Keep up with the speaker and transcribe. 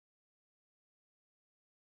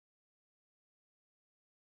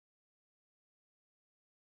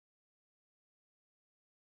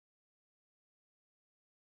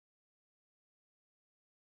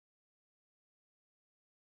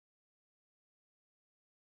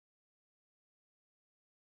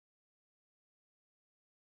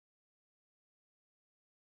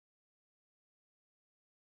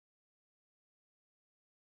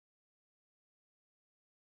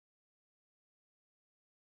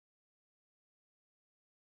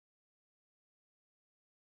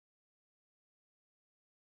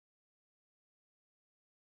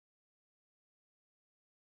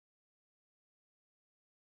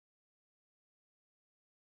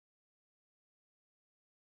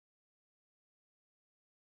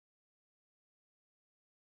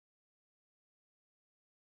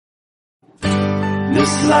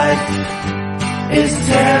This life is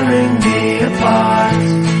tearing me apart.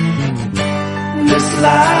 This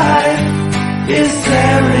life is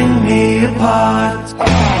tearing me apart.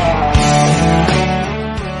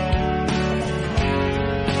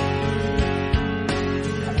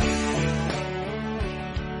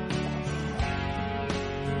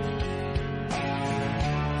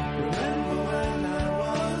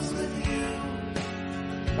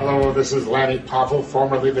 Hello, this is Lanny Poffo,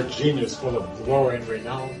 formerly the genius full of glory and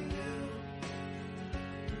renown.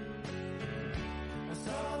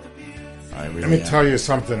 Let me tell you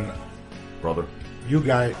something, brother. You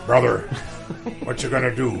guys, brother, what you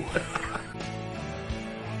gonna do?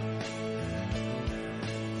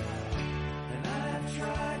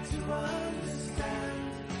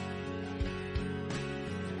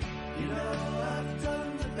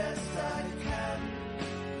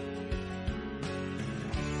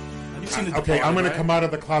 Okay, I'm going to come out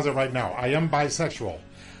of the closet right now. I am bisexual.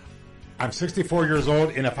 I'm 64 years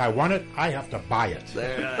old, and if I want it, I have to buy it.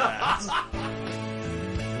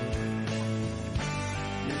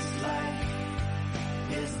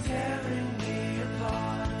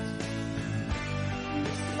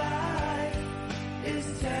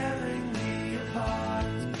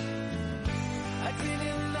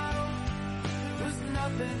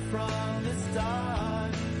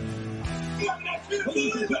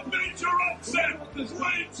 The major upset is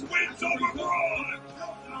Wade's wins over Braun.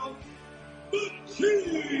 The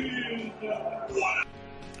King.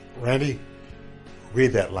 Randy,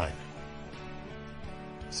 read that line.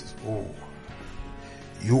 It says, ooh,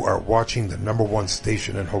 you are watching the #1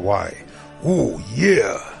 station in Hawaii. Ooh,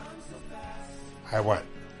 yeah. I went.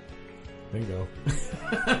 Bingo.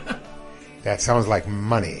 That sounds like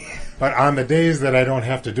money. But on the days that I don't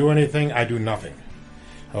have to do anything, I do nothing.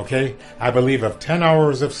 Okay? I believe of 10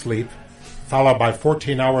 hours of sleep, followed by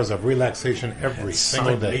 14 hours of relaxation every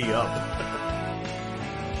single day. Sign me up.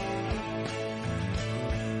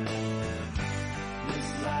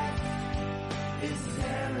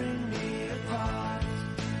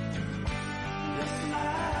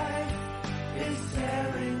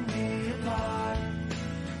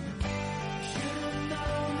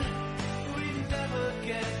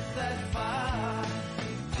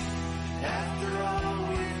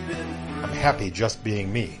 Happy just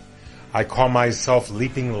being me. I call myself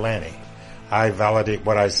Leaping Lanny. I validate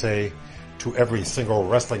what I say to every single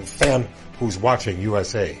wrestling fan who's watching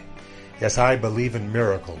USA. Yes, I believe in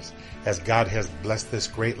miracles as God has blessed this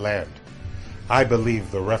great land. I believe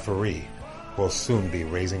the referee will soon be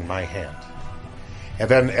raising my hand. And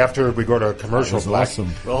then after we go to commercial that was black,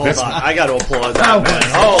 awesome. Well, hold on. I got to applaud that, man.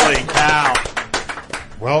 Holy cow.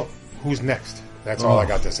 Well, who's next? That's all I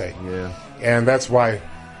got to say. Yeah. And that's why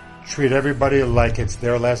treat everybody like it's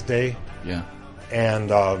their last day. Yeah. And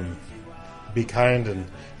be kind. And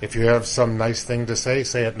if you have some nice thing to say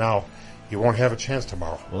it now. You won't have a chance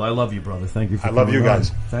tomorrow. Well, I love you, brother. Thank you for I love you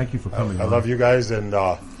guys. Thank you for coming I love you guys. And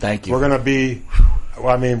thank you. We're going to be,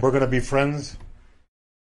 we're going to be friends.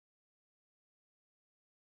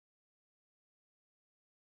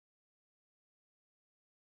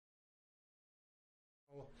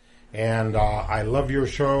 And I love your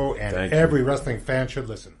show, and every wrestling fan should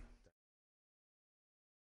listen.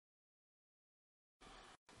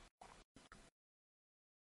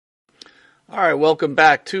 All right, welcome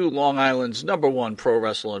back to Long Island's #1 pro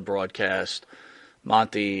wrestling broadcast.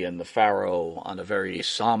 Monte and the Pharaoh on a very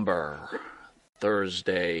somber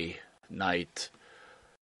Thursday night.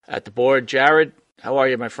 At the board, Jared, how are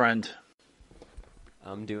you, my friend?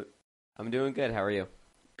 I'm doing good. How are you?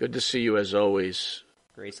 Good to see you as always.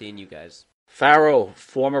 Great seeing you guys. Pharaoh,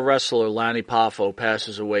 former wrestler Lanny Poffo,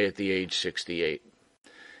 passes away at the age 68.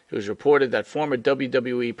 It was reported that former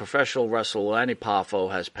WWE professional wrestler Lanny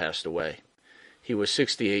Poffo has passed away. He was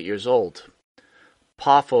 68 years old.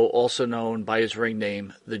 Poffo, also known by his ring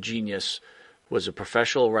name, The Genius, was a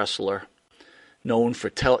professional wrestler known for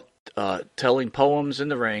telling poems in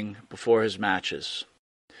the ring before his matches.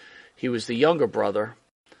 He was the younger brother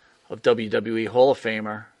of WWE Hall of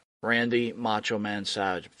Famer Randy Macho Man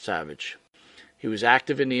Savage. He was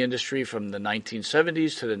active in the industry from the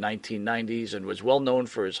 1970s to the 1990s and was well known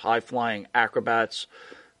for his high-flying acrobats,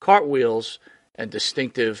 cartwheels, and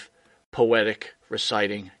distinctive poetic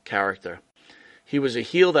reciting character. He was a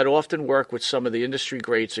heel that often worked with some of the industry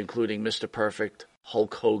greats, including Mr. Perfect,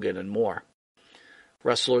 Hulk Hogan, and more.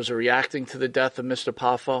 Wrestlers are reacting to the death of Mr.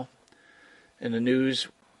 Poffo. In the news,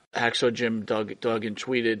 Hacksaw Jim Duggan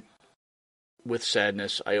tweeted with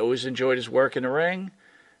sadness, "I always enjoyed his work in the ring,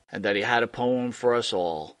 and that he had a poem for us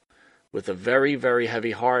all. With a very, very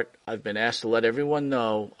heavy heart, I've been asked to let everyone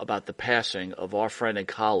know about the passing of our friend and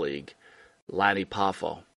colleague, Lanny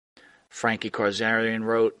Poffo. Frankie Karzarian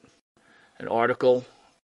wrote an article,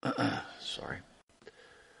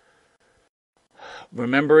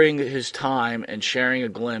 remembering his time and sharing a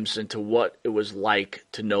glimpse into what it was like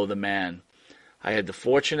to know the man. I had the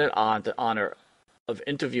fortunate honor of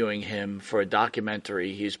interviewing him for a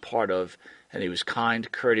documentary he's part of, and he was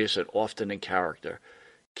kind, courteous, and often in character.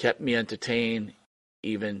 Kept me entertained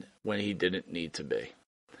even when he didn't need to be.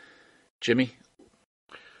 Jimmy?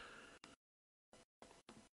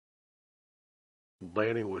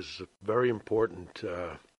 Lanny was very important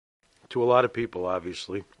to a lot of people,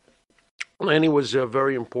 obviously. Lanny was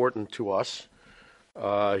very important to us.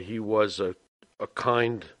 He was a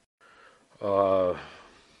kind,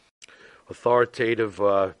 authoritative,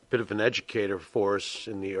 bit of an educator for us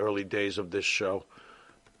in the early days of this show.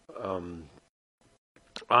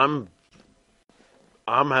 I'm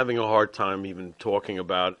having a hard time even talking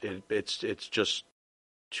about it. It's just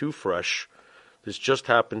too fresh. This just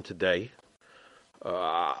happened today.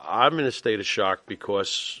 I'm in a state of shock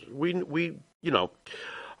because we I'm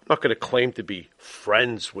not going to claim to be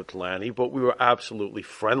friends with Lanny, but we were absolutely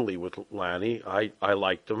friendly with Lanny. I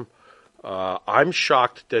liked him. I'm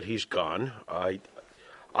shocked that he's gone. I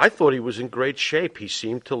thought he was in great shape. He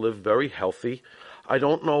seemed to live very healthy. I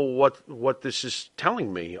don't know what this is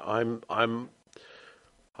telling me. I'm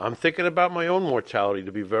thinking about my own mortality,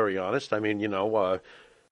 to be very honest. I mean,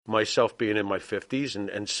 myself being in my 50s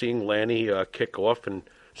and seeing Lanny kick off, and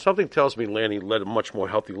something tells me Lanny led a much more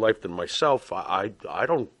healthy life than myself. I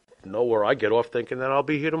don't know where I get off thinking that I'll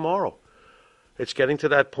be here tomorrow. It's getting to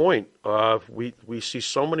that point. We see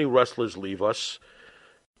so many wrestlers leave us,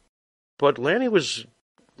 but Lanny was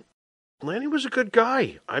a good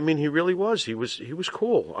guy. I mean, he really was. He was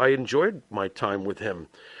cool. I enjoyed my time with him.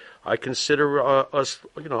 I consider us,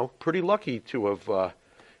 pretty lucky to have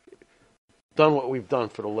done what we've done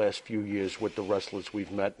for the last few years with the wrestlers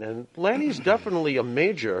we've met. And Lanny's definitely a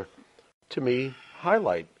major, to me,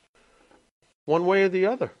 highlight, one way or the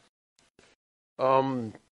other.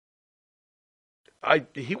 Wasn't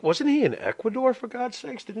he in Ecuador, for God's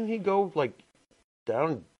sakes? Didn't he go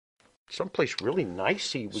down someplace really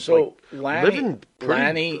nice? He was living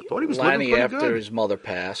pretty. Lanny after good. His mother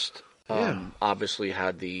passed, obviously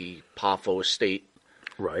had the Poffo estate,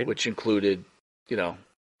 right, which included,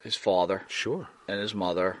 his father, sure, and his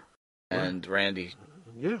mother, and Randy.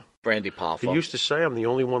 Yeah, Randy Poffo. He used to say, "I'm the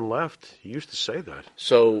only one left." He used to say that.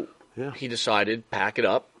 So he decided pack it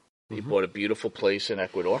up. He bought a beautiful place in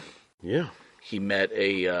Ecuador. Yeah. He met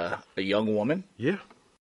a young woman. Yeah.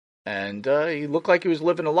 And he looked like he was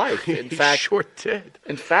living a life. In fact, sure did.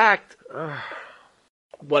 In fact,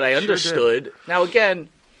 what I understood. Now, again,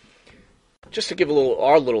 just to give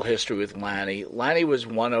our little history with Lanny. Lanny was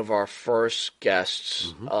one of our first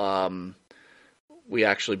guests. We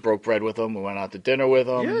actually broke bread with him. We went out to dinner with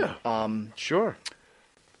him. Yeah.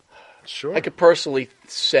 Sure. I could personally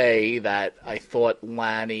say that I thought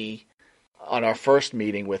Lanny, on our first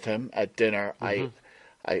meeting with him at dinner, I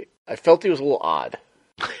felt he was a little odd,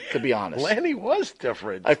 to be honest. Lanny was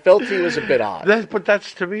different. I felt he was a bit odd. But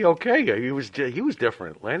that's, to me, okay. He was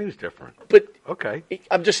different. Lanny was different. But okay,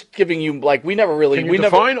 I'm just giving you, we never really... Can you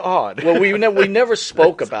define odd? Well, we never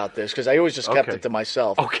spoke about this, because I always just kept it to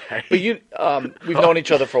myself. Okay. But we've known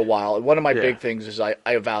each other for a while, and one of my big things is I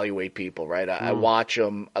evaluate people, right? I watch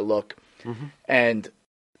them, I look, and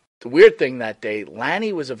the weird thing that day,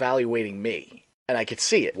 Lanny was evaluating me, and I could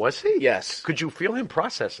see it. Was he? Yes. Could you feel him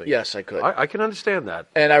processing? Yes, I could. I can understand that.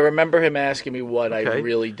 And I remember him asking me what I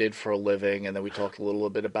really did for a living, and then we talked a little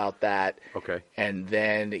bit about that. Okay. And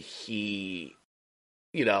then he,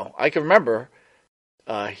 I can remember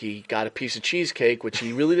he got a piece of cheesecake, which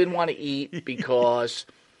he really didn't want to eat because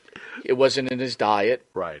it wasn't in his diet.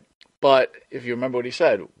 Right. But if you remember what he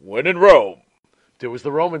sasaid, when in Rome, do as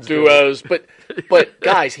the Romans do. But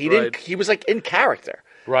guys, he didn't. He was in character.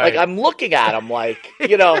 Right. I'm looking at him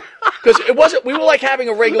because it wasn't. We were having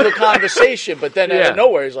a regular conversation, but then out of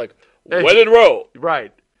nowhere, he's like, "When in Rome."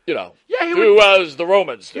 Right. Do as the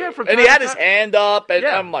Romans do. Yeah, and he had his hand up, and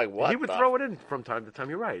I'm like, "What?" He would throw it in from time to time.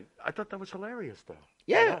 You're right. I thought that was hilarious, though.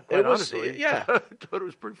 Yeah, it was. Honestly. Yeah, I thought it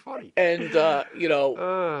was pretty funny. And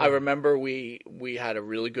I remember we had a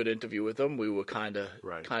really good interview with him. We were kind of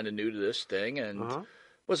new to this thing, and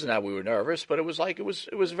wasn't that we were nervous, but it was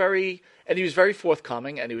it was very, and he was very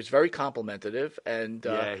forthcoming, and he was very complimentary, and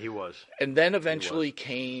he was. And then eventually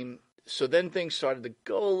came. So then things started to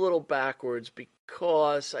go a little backwards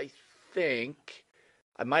because I think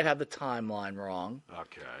I might have the timeline wrong.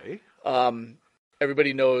 Okay.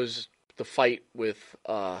 Everybody knows the fight with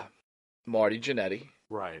Marty Jannetty.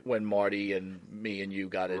 Right. when Marty and me and you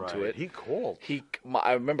got into it. He called.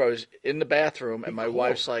 I remember I was in the bathroom and my called.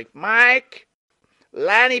 wife's like, Mike,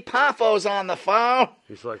 Lanny Poffo's on the phone.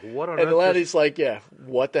 He's like, what on And earth? Lenny's like, yeah,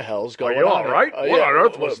 what the hell's Are going you on? all right? What on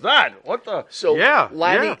earth was that? What the? So yeah,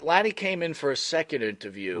 Lanny came in for a second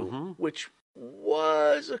interview, which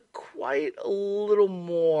was quite a little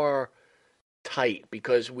more tight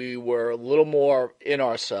because we were a little more in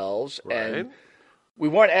ourselves and we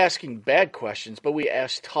weren't asking bad questions, but we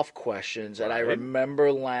asked tough questions. And I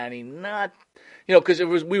remember Lanny not, because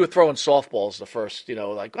we were throwing softballs the first,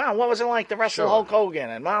 like, wow, what was it like to wrestle Hulk Hogan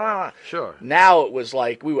and blah, blah, blah. Sure. Now it was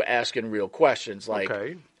like we were asking real questions. Like,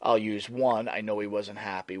 I'll use one I know he wasn't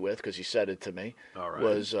happy with because he said it to me. All right.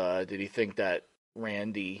 Was did he think that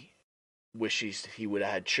Randy wishes he would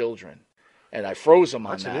have had children? And I froze him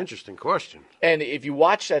on that. That's an interesting question. And if you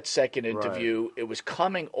watch that second interview, it was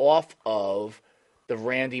coming off of the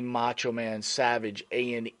Randy Macho Man Savage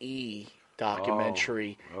A&E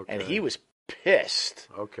documentary, and he was pissed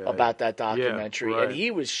about that documentary, and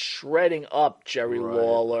he was shredding up Jerry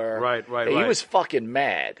Lawler. Right. He was fucking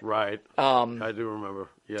mad. Right. I do remember.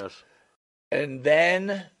 Yes. And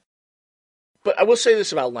then, but I will say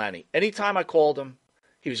this about Lanny: anytime I called him,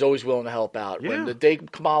 he was always willing to help out. When the day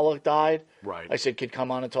Kamala died, I said, "Kid, come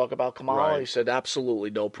on and talk about Kamala." He said,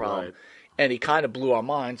 "Absolutely, no problem." Right. And he kind of blew our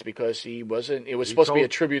minds because it was supposed to be a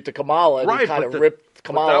tribute to Kamala, and he kind of ripped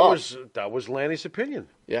Kamala but that was Lanny's opinion.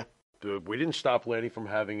 Yeah. We didn't stop Lanny from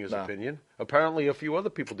having his opinion. Apparently, a few other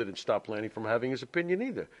people didn't stop Lanny from having his opinion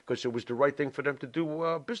either, because it was the right thing for them to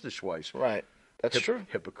do business-wise. Right. That's true.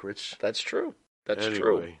 Hypocrites. That's true. That's anyway,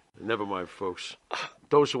 true. Never mind, folks.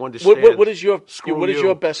 Those who understand. What is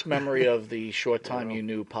your best memory of the short time you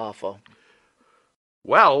knew Poffo?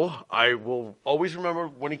 Well, I will always remember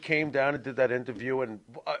when he came down and did that interview, and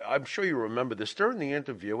I'm sure you remember this during the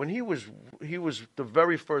interview. And he was the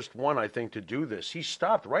very first one, I think, to do this. He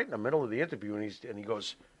stopped right in the middle of the interview, and he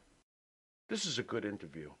goes, "This is a good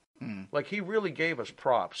interview." Like, he really gave us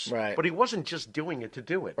props, right? But he wasn't just doing it to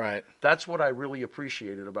do it, right? That's what I really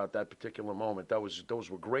appreciated about that particular moment. Those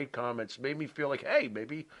were great comments. Made me feel like, hey,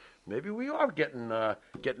 maybe we are getting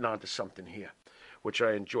onto something here, which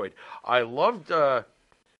I enjoyed. I loved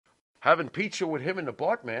having pizza with him and the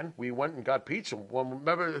Bartman. We went and got pizza. Well,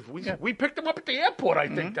 remember, we picked him up at the airport, I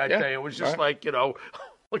think, that day. It was just like,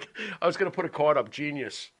 look, I was going to put a card up,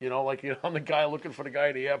 Genius. I'm the guy looking for the guy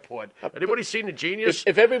at the airport. Anybody seen the Genius?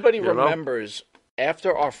 If everybody remembers,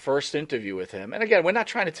 after our first interview with him, and again, we're not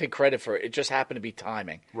trying to take credit for it. It just happened to be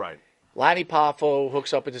timing. Right. Lanny Poffo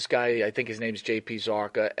hooks up with this guy, I think his name's J.P.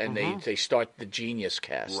 Zarka, and they start the Genius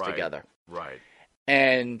cast together. Right.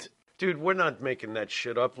 And dude, we're not making that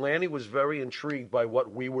shit up. Lanny was very intrigued by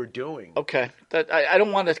what we were doing. Okay. I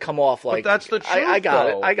don't want to come off like... But that's the truth, I got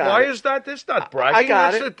it. Why is that? It's not bragging. I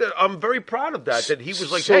got it. I'm very proud of that he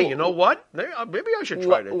was like, hey, you know what? Maybe I should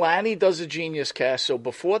try it. Lanny does a Genius cast, so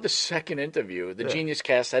before the second interview, the Genius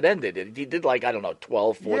cast had ended. He did 12,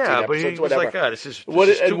 14 episodes, but he whatever. was like, this is too what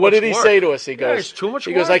much did he work. say to us? He goes, it's too much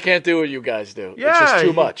He goes, work. I can't do what you guys do. Yeah, it's just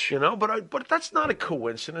too much. But that's not a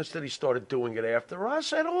coincidence that he started doing it after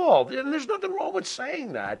us at all. And there's nothing wrong with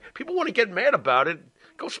saying that. People want to get mad about it.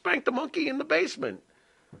 Go spank the monkey in the basement.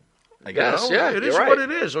 I guess, it is right. what it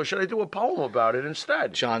is. Or should I do a poem about it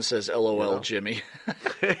instead? John says, "LOL, Jimmy."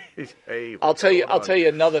 Hey, I'll tell you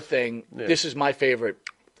another thing. Yeah. This is my favorite.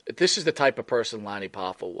 This is the type of person Lanny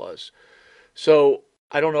Poffo was. So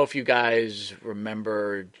I don't know if you guys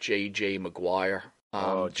remember J.J. McGuire.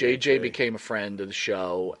 J.J. became a friend of the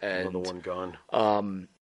show, and another one gone.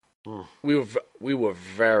 We were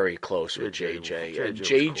very close with JJ.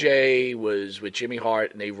 JJ was with Jimmy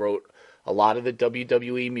Hart, and they wrote a lot of the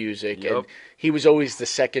WWE music, and he was always the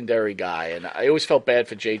secondary guy. And I always felt bad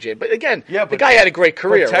for JJ. But again, the guy had a great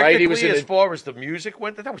career, right? He was as far as the music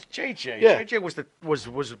went, that was JJ. Yeah. JJ was but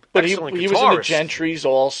excellent he guitarist. was in the Gentrys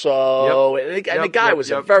also, and the guy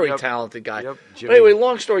was a very talented guy. But anyway,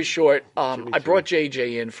 long story short, I brought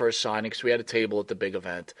JJ in for a signing because we had a table at the big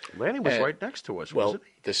event. Lanny was right next to us, wasn't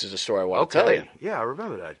he? This is a story I want to tell you. Yeah, I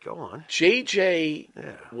remember that. Go on. JJ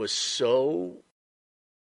was so,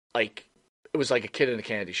 it was like a kid in a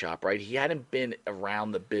candy shop, right? He hadn't been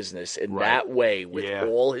around the business in that way with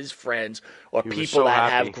all his friends or people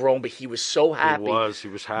that have grown, but he was so happy. He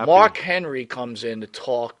was happy. Mark Henry comes in to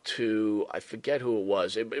talk to, I forget who it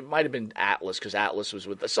was. It might have been Atlas, because Atlas was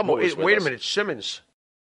with us. Wait a minute, Simmons.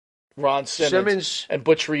 Ron Simmons and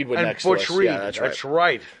Butch Reed were next to us. Reed. Yeah, that's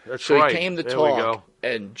right. So he came to talk,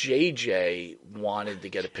 and JJ wanted to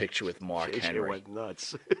get a picture with Mark Henry. Went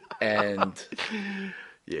nuts. And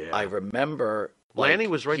I remember Lanny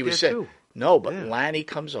was right there too. No, but Lanny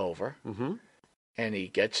comes over, and he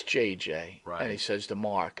gets JJ, Right. and he says to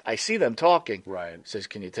Mark, I see them talking. Right. He says,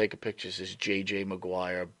 can you take a picture? Says JJ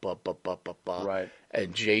Maguire, Right.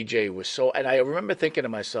 And JJ was so, and I remember thinking to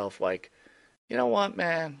myself, like, you know what,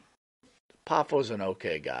 man? Poffo's an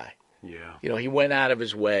okay guy. Yeah. You know, he went out of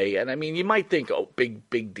his way, and I mean, you might think, oh,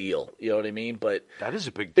 big deal. You know what I mean? But That is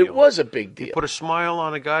a big deal. it was a big deal. He put a smile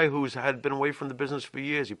on a guy who's had been away from the business for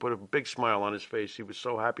years. He put a big smile on his face. He was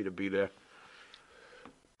so happy to be there.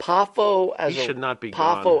 Poffo as He a should not be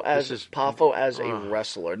Poffo gone. as This is- Poffo as a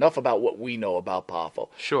wrestler. Enough about what we know about Poffo.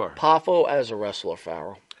 Sure. Poffo as a wrestler,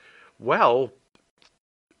 Pharaoh. Well,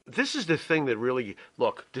 this is the thing that really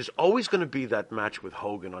look. There's always going to be that match with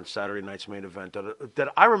Hogan on Saturday night's main event that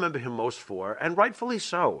I remember him most for, and rightfully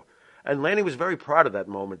so. And Lanny was very proud of that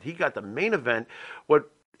moment. He got the main event. What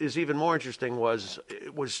is even more interesting was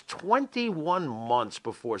it was 21 months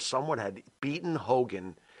before someone had beaten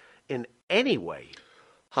Hogan in any way.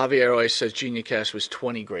 Javier always says Genius Cast was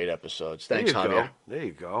 20 great episodes. Thanks, There you Javier. go. There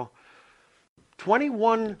you go.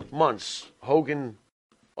 21 months, Hogan,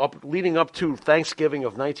 leading up to Thanksgiving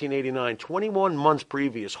of 1989, 21 months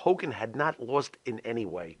previous, Hogan had not lost in any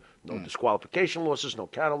way. No disqualification losses, no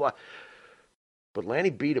counter loss. But Lanny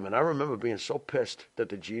beat him, and I remember being so pissed that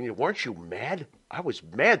the Genius... Weren't you mad? I was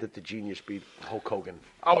mad that the Genius beat Hulk Hogan.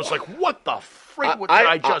 I was like, what the freak did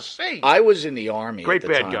I just say? I was in the Army Great at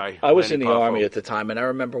the bad time. guy, I was Lanny in the Poffo. Army at the time, and I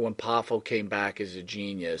remember when Poffo came back as a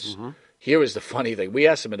Genius. Mm-hmm. Here was the funny thing. We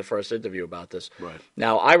asked him in the first interview about this. Right.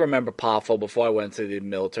 Now, I remember Poffo before I went to the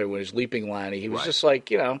military when he was leaping Lanny. He was Right. just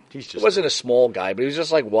like, you know, He's he just wasn't a small guy, but he was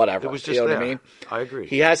just like, whatever. It was just you know there. what I mean? I agree.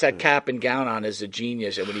 He has that cap and gown on as a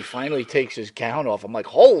Genius, and when he finally takes his gown off, I'm like,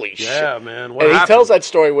 holy shit. Yeah, man. What And he happened? tells that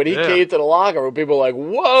story when he Yeah. came to the locker room. People are like,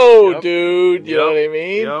 whoa, Yep. dude. You know what I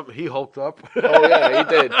mean? Yep, he hulked up. Oh, yeah, he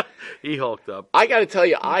did. He hulked up. I got to tell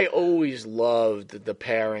you, I always loved the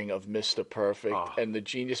pairing of Mr. Perfect and the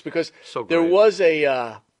Genius because So there great. was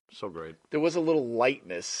a So great. there was a little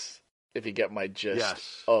lightness, if you get my gist,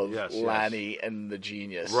 Yes, of yes. Lanny and the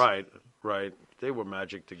Genius. Right. They were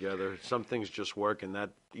magic together. Some things just work, and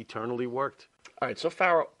that eternally worked. All right, so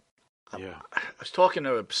Pharaoh, Yeah. I was talking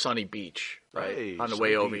to Sunny Beach, right, Hey, on the Sunny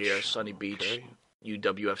way over Beach. here. Sunny Beach, Okay.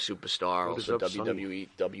 UWF superstar, What is also up, Sonny? WWE,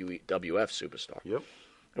 WWF superstar. Yep.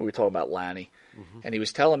 And we were talking about Lanny, and he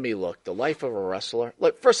was telling me, look, the life of a wrestler.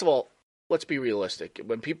 Look, first of all, let's be realistic.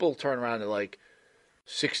 When people turn around and like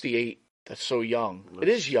 68, that's so young. It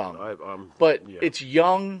is young, but yeah. it's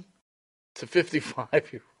young to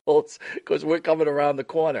 55-year-olds because we're coming around the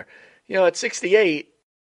corner. You know, at 68,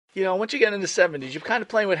 you know, once you get into the 70s, you're kind of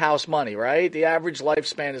playing with house money, right? The average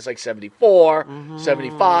lifespan is like 74,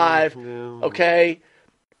 75, okay?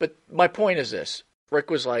 But my point is this. Rick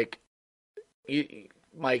was like,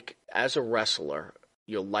 Mike, as a wrestler,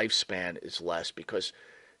 your lifespan is less because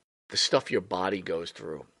the stuff your body goes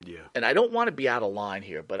through. Yeah. And I don't want to be out of line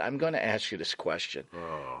here, but I'm going to ask you this question.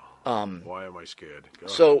 Why am I scared? Go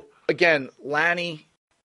So, ahead. again, Lanny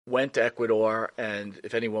went to Ecuador, and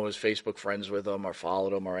if anyone was Facebook friends with him or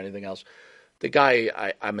followed him or anything else, the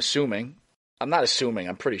guy, I'm assuming, I'm not assuming,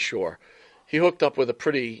 I'm pretty sure, he hooked up with a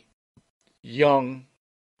pretty young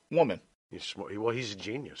woman. He's a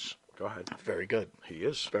genius. Go ahead. Very good. He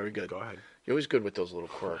is. Very good. Go ahead. You're always good with those little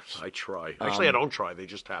quirks. I try. Actually, I don't try. They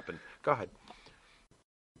just happen. Go ahead.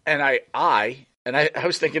 And I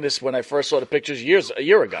was thinking this when I first saw the pictures a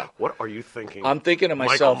year ago. What are you thinking? I'm thinking to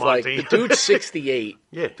myself, Michael like, Monte. the dude's 68.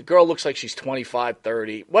 Yeah. The girl looks like she's 25,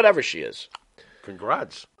 30, whatever she is.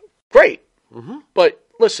 Congrats. Great. But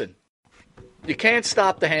listen, you can't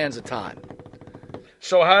stop the hands of time.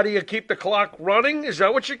 So how do you keep the clock running? Is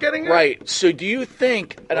that what you're getting at? Right. So do you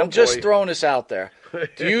think, and Oh, I'm just boy. throwing this out there,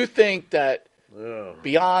 do you think that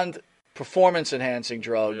beyond performance-enhancing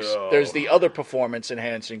drugs, there's the other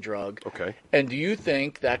performance-enhancing drug? Okay. And do you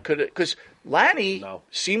think that could, because Lanny No.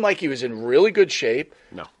 seemed like he was in really good shape.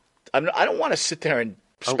 No. I don't want to sit there and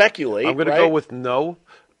speculate. I'm going to right? go with no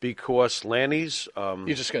because Lanny's...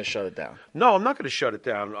 You're just going to shut it down. No, I'm not going to shut it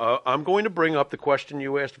down. I'm going to bring up the question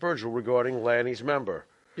you asked Virgil regarding Lanny's member.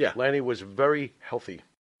 Yeah. Lanny was very healthy.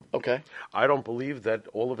 Okay. I don't believe that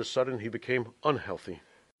all of a sudden he became unhealthy.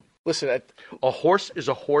 Listen, A horse is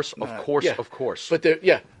a horse, of course, yeah. of course. but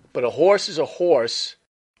a horse is a horse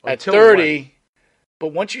Until at 30.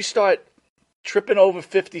 But once you start tripping over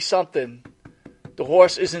 50-something, the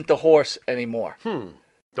horse isn't the horse anymore.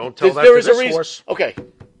 Don't tell that There to is a this reason. horse. Okay,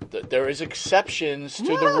 there is exceptions to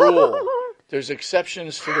the rule. There's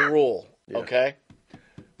exceptions to the rule. Okay,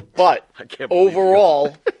 but I can't believe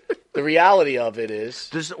overall, the reality of it is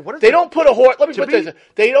What is they it? don't put a horse. Let me To put be- this: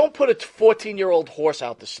 they don't put a 14-year-old horse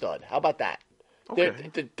out the stud. How about that? Okay.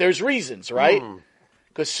 There's reasons, right?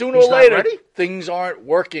 Because sooner He's or not later, ready? things aren't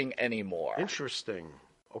working anymore. Interesting.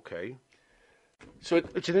 Okay. So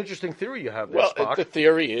It's an interesting theory you have there, well, Spock. the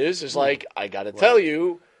theory is like, I got to tell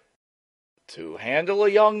you, to handle a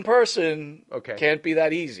young person can't be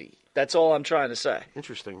that easy. That's all I'm trying to say.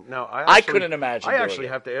 Interesting. Now, I couldn't imagine I doing actually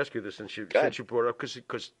it. have to ask you this since you brought it up,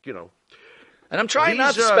 because you know. And I'm trying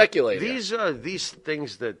not to speculate. These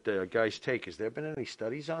things that guys take, has there been any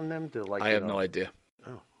studies on them? I have no idea.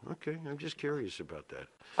 Oh, okay. I'm just curious about that.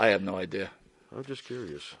 I have no idea. I'm just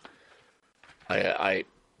curious. I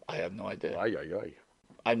have no idea. Aye.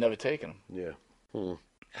 I've never taken them. Yeah. Hmm.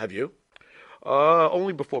 Have you?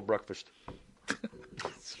 Only before breakfast.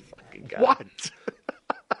 Fucking guy. What?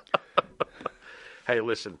 Hey,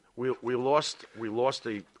 listen. We lost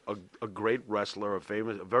a great wrestler, a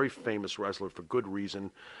very famous wrestler for good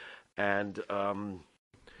reason, and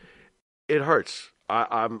it hurts.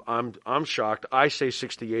 I'm shocked. I say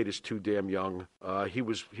 68 is too damn young. He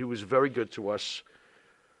was very good to us,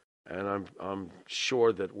 and I'm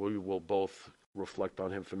sure that we will both reflect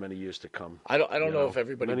on him for many years to come. I don't know if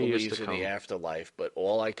everybody many years believes to in the come. afterlife, but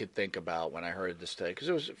all I could think about when I heard this today, because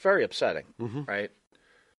it was very upsetting, right?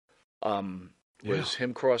 Was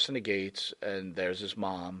him crossing the gates, and there's his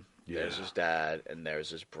mom, there's his dad, and there's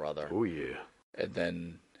his brother. Oh yeah. And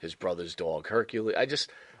then his brother's dog Hercules. I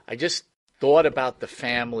just thought about the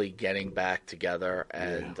family getting back together,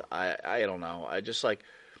 and I don't know. I just like,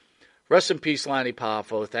 rest in peace, Lanny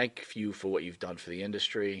Poffo. Thank you for what you've done for the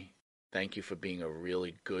industry. Thank you for being a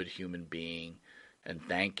really good human being, and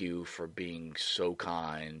thank you for being so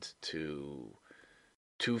kind to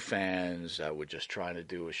two fans that were just trying to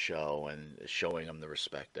do a show and showing them the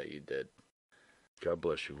respect that you did. God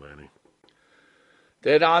bless you, Lanny.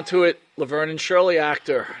 Then on to it, Laverne and Shirley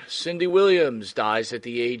actor Cindy Williams dies at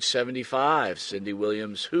the age 75. Cindy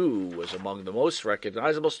Williams, who was among the most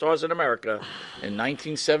recognizable stars in America in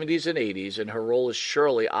 1970s and 80s, in her role as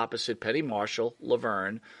Shirley opposite Penny Marshall,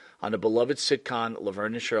 Laverne, on the beloved sitcom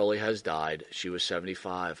Laverne and Shirley, has died. She was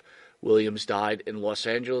 75. Williams died in Los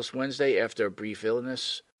Angeles Wednesday after a brief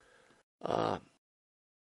illness.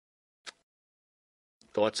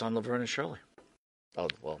 Thoughts on Laverne and Shirley? Oh,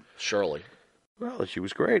 well, Shirley. Well, she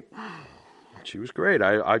was great. She was great.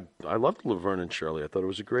 I loved Laverne and Shirley. I thought it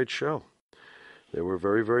was a great show. They were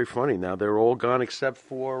very, very funny. Now they're all gone except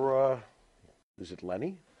for, is it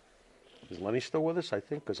Lenny? Is Lenny still with us? I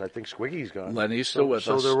think, because I think Squiggy's gone. Lenny's still with us.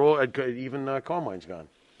 So they're all, even Carmine's gone,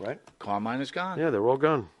 right? Carmine is gone. Yeah, they're all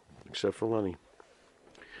gone except for Lenny.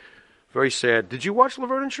 Very sad. Did you watch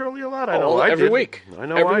Laverne and Shirley a lot? I know every did. week. I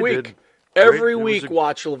know every I week. did. Every week,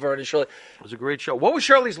 watch Laverne and Shirley. It was a great show. What was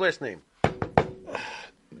Shirley's last name?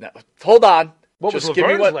 No, hold on. What Just was give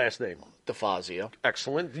me Laverne's last name? DeFazio.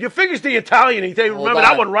 Excellent. Your figure's the Italian. You Hold remember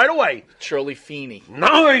that on. one right away. Shirley Feeney.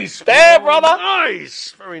 Nice. There, brother.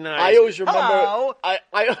 Nice. Very nice. I always remember. Hello.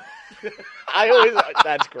 I always.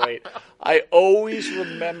 That's great. I always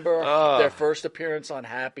remember their first appearance on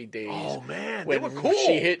Happy Days. Oh man, when they were cool.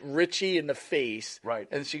 She hit Richie in the face, right?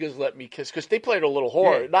 And she goes, "Let me kiss," because they played a little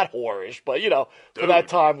horror, not whorish, but for Dude. that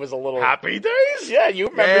time was a little Happy Days. Yeah, you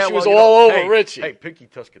remember Yeah, she was well, all over hey, Richie. Hey, Pinky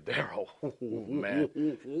Tuscadero. Man.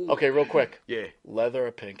 Okay, real quick. Yeah. Leather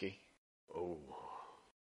or Pinky? Oh.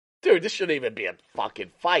 Dude, this shouldn't even be a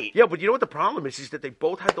fucking fight. Yeah, but you know what the problem is that they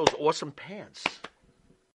both had those awesome pants.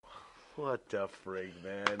 What the frig,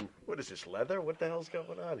 man? What is this, leather? What the hell's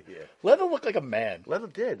going on here? Leather looked like a man. Leather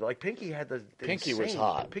did. Like, Pinky had the Pinky insane. was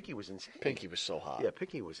hot. Pinky was insane. Pinky was so hot. Yeah,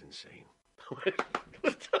 Pinky was insane.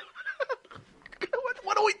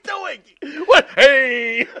 What are we doing? What?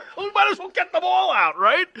 Hey! We might as well get them all out,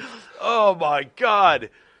 right? Oh, my God.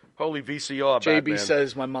 Holy VCR, JB Batman.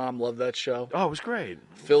 says, my mom loved that show. Oh, it was great.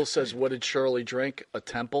 Phil says, what did Shirley drink? A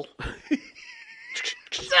temple?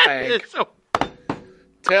 It's so...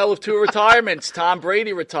 Tale of Two Retirements. Tom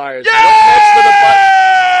Brady retires. Yay! What's next for the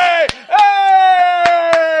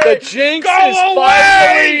Hey! The jinx Go is away!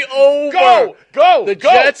 finally over. Go! The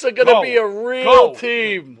Jets are going to be a real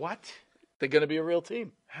team. What? They're going to be a real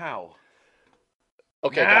team. How?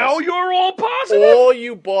 Okay, now guys. you're all positive? All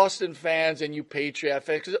you Boston fans and you Patriot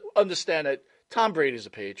fans, understand that Tom Brady's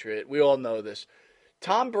a Patriot. We all know this.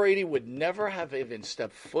 Tom Brady would never have even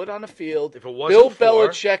stepped foot on the field. If it wasn't Bill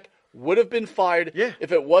Belichick would have been fired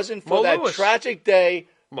if it wasn't for that tragic day.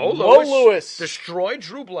 Mo Lewis destroyed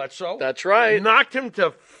Drew Bledsoe. That's right. Knocked him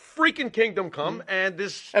to freaking Kingdom Come, and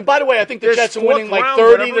this. And by the way, I think the Jets are winning like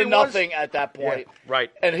 30-0 at that point. Yeah,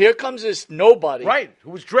 right. And here comes this nobody. Right.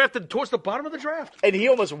 Who was drafted towards the bottom of the draft. And he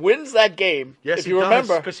almost wins that game. Yes, if you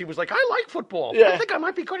remember. Because he was like, I like football. Yeah. I think I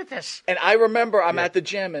might be good at this. And I remember I'm at the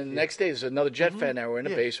gym, and the next day there's another Jet fan there. We're in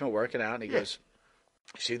the basement working out, and he goes,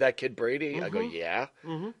 see that kid Brady? I go, yeah.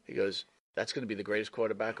 He goes, that's going to be the greatest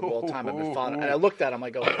quarterback of all time. I've been following. And I looked at him. I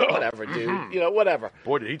go, whatever, dude. Whatever.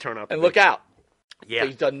 Boy, did he turn out to And be. look out. Yeah.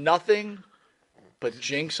 He's done nothing but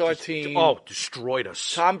jinx our team. Oh, destroyed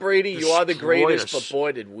us. Tom Brady, you are the Destroyed greatest, us. but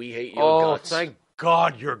boy, did we hate your guts. Thank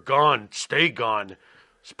God you're gone. Stay gone.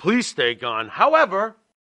 Please stay gone. However,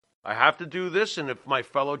 I have to do this, and if my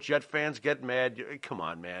fellow Jet fans get mad, come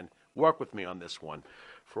on, man. Work with me on this one.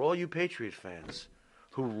 For all you Patriot fans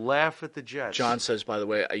who laugh at the Jets. John says, by the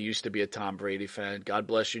way, I used to be a Tom Brady fan. God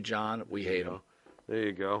bless you, John. We hate him. There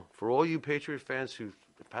you go. For all you Patriot fans who've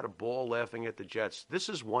had a ball laughing at the Jets, this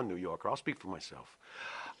is one New Yorker. I'll speak for myself.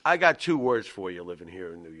 I got 2 words for you living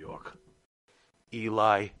here in New York.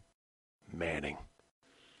 Eli Manning.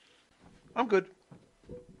 I'm good.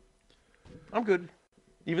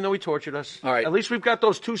 Even though he tortured us. All right. At least we've got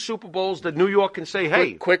those 2 Super Bowls that New York can say,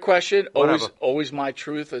 hey. Quick question. Whatever. Always my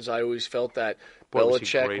truth, as I always felt that Boy, was he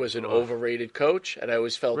Belichick great. was an overrated coach, and I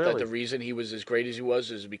always felt that Really? the reason he was as great as he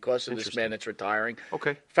was is because of this Interesting. man that's retiring.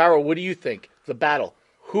 Okay. Pharaoh, what do you think? The battle.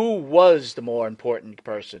 Who was the more important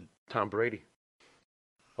person? Tom Brady.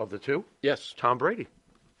 Of the 2? Yes. Tom Brady.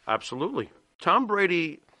 Absolutely. Tom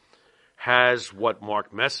Brady has what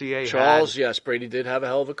Mark Messier had. Charles, yes, Brady did have a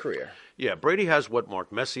hell of a career. Yeah, Brady has what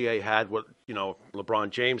Mark Messier had, what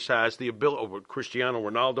LeBron James has, the ability, what Cristiano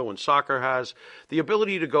Ronaldo in soccer has, the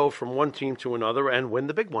ability to go from one team to another and win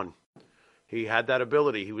the big one. He had that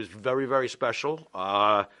ability. He was very, very special.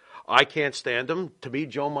 I can't stand him. To me,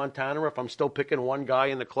 Joe Montana, if I'm still picking one guy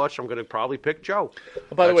in the clutch, I'm going to probably pick Joe.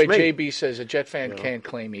 By the way, That's me. JB says a Jet fan can't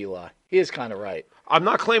claim Eli. He is kind of right. I'm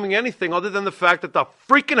not claiming anything other than the fact that the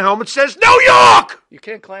freaking helmet says New York! You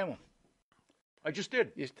can't claim him. I just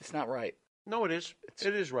did. It's not right. No, it is.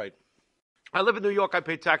 It is right. I live in New York. I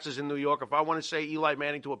pay taxes in New York. If I want to say Eli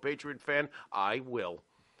Manning to a Patriot fan, I will.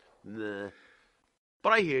 Nah.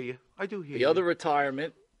 But I hear you. I do hear you. The other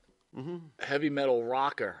retirement, heavy metal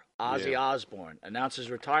rocker Ozzy Osbourne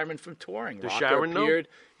announces retirement from touring. Does Rocker Sharon know? appeared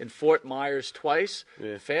in Fort Myers twice.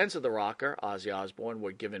 Yeah. Fans of the rocker, Ozzy Osbourne,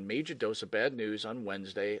 were given major dose of bad news on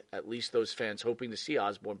Wednesday, at least those fans hoping to see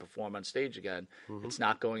Osbourne perform on stage again. It's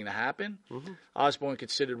not going to happen. Osbourne,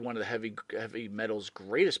 considered one of the heavy metal's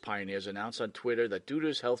greatest pioneers, announced on Twitter that due to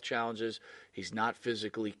his health challenges, he's not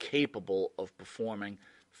physically capable of performing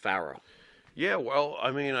Pharaoh. Yeah, well,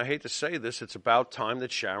 I mean, I hate to say this. It's about time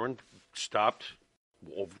that Sharon stopped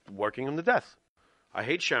working him to death. I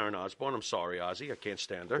hate Sharon Osbourne. I'm sorry, Ozzy. I can't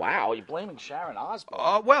stand her. Wow, you're blaming Sharon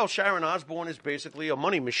Osbourne. Well, Sharon Osbourne is basically a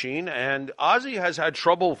money machine, and Ozzy has had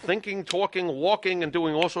trouble thinking, talking, walking, and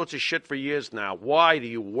doing all sorts of shit for years now. Why do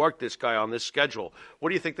you work this guy on this schedule? What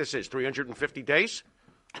do you think this is, 350 days?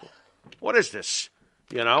 What is this?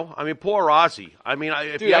 I mean, poor Ozzy. I mean,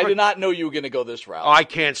 I did not know you were going to go this route. I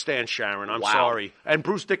can't stand Sharon. I'm Wow. sorry. And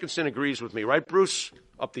Bruce Dickinson agrees with me, right, Bruce?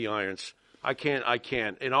 Up the irons. I can't.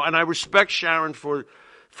 And I respect Sharon for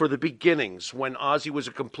the beginnings when Ozzy was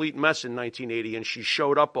a complete mess in 1980, and she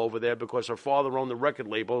showed up over there because her father owned the record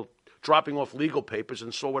label, dropping off legal papers,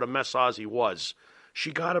 and saw what a mess Ozzy was.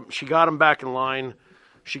 She got him back in line.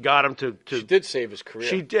 She got him to. She did save his career.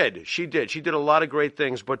 She did. She did a lot of great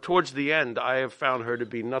things, but towards the end, I have found her to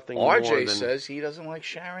be nothing more than. RJ says he doesn't like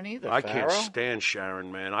Sharon either. I Pharaoh? can't stand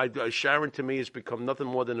Sharon, man. Sharon to me has become nothing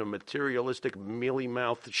more than a materialistic,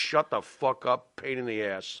 mealy-mouthed, shut the fuck up, pain in the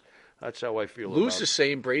ass. That's how I feel. Luce about is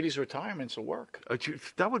saying Brady's retirement's a work.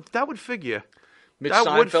 That would figure. Mitch That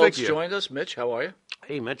would Seinfeld's figure. joined us. Mitch, how are you?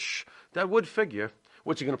 Hey, Mitch, that would figure.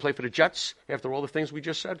 What's he going to play for the Jets after all the things we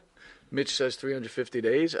just said? Mitch says 350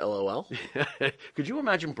 days, LOL. Could you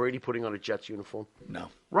imagine Brady putting on a Jets uniform? No.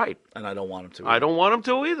 Right. And I don't want him to. I don't want him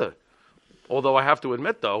to either. Although I have to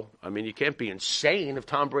admit, though, I mean, you can't be insane if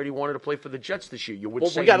Tom Brady wanted to play for the Jets this year. You would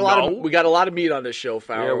say we got no. a lot of meat on this show,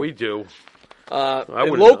 Pharaoh. Yeah, we do.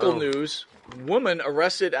 In local news, woman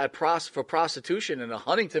arrested for prostitution in a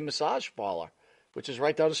Huntington massage parlor, which is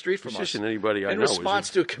right down the street from This us. isn't anybody I in know, is response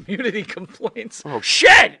it? to community complaints. Oh,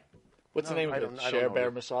 shit! What's the name of I it? don't Share know.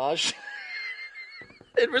 Bear Massage.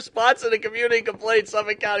 In response to the community complaints,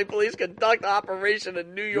 Suffolk County Police conduct operation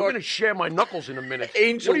in New You're York. going to share my knuckles in a minute.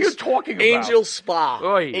 Angels, what are you talking about? Angel Spa.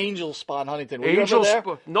 Oy. Angel Spa in Huntington. Were Angel you ever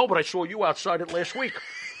there? No, but I saw you outside it last week.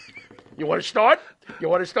 You want to start?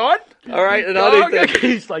 All right, and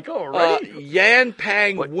He's like, oh, already? Yan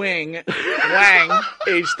Pang Wang,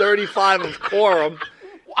 age 35 of Quorum,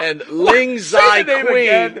 and Ling Say Zai the name Kui.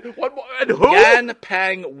 again. One more. And who? Yan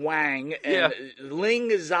Pang Wang and Yeah.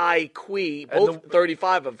 Ling Zai Kui, both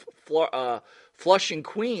 35 of Flushing,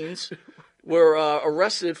 Queens, were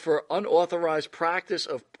arrested for unauthorized practice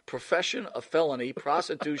of profession, a felony,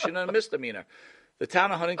 prostitution, and a misdemeanor. The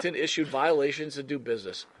town of Huntington issued violations to do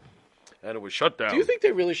business. And it was shut down. Do you think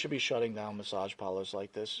they really should be shutting down massage parlors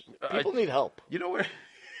like this? People need help. You know what?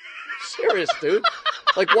 Serious, dude.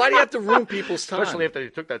 Like, why do you have to ruin people's time? Especially after they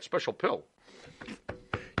took that special pill.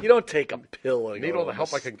 You don't take a pill. I need all the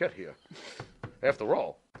help I can get here. After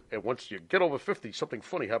all, and once you get over 50, something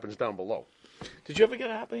funny happens down below. Did you ever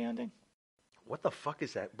get a happy ending? What the fuck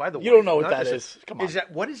is that? By the way, you don't know what not that is. Come on.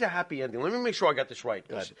 What is a happy ending? Let me make sure I got this right.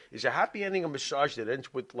 Is a happy ending a massage that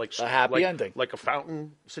ends with like a happy ending, like a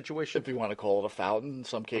fountain situation? If you want to call it a fountain, in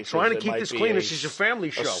some cases. I'm trying to keep this clean. This is a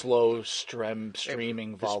family show. A slow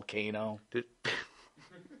streaming volcano.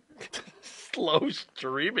 Slow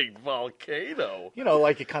streaming volcano. You know,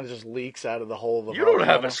 like it kind of just leaks out of the hole of the volcano. You don't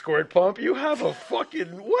have a squirt pump. You have a fucking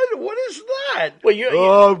what is that?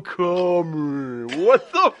 Well, I'm coming.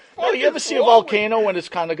 What the fuck? No, you ever see a volcano when it's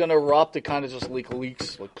kind of going to erupt? It kind of just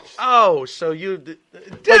leaks. Like, oh, so you, dude,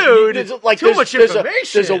 like too much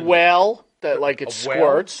information. There's a whale that like it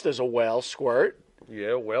squirts. There's a whale squirt.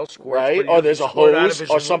 Yeah, whale squirts. Right? Or there's a hose.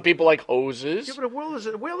 Or some people like hoses. Yeah, but a whale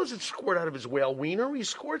doesn't squirt out of his whale wiener. He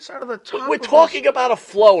squirts out of the top. We're talking about a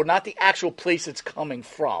flow, not the actual place it's coming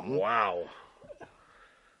from. Wow.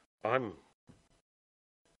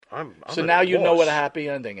 So now you know what a happy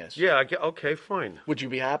ending is. Yeah, okay, fine. Would you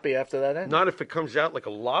be happy after that ending? Not if it comes out like a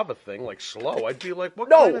lava thing, like slow. I'd be like, what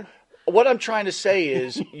no. kind of... What I'm trying to say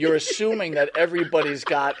is you're assuming that everybody's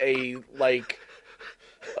got a, like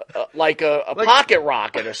a pocket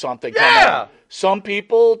rocket or something. Yeah. Some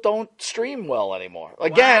people don't stream well anymore.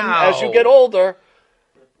 Again, as you get older...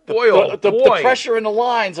 The pressure in the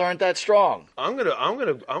lines aren't that strong. I'm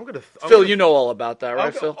gonna. Phil, you know all about that,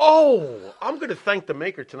 right, Phil? I'm gonna thank the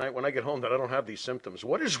maker tonight when I get home that I don't have these symptoms.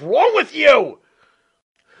 What is wrong with you?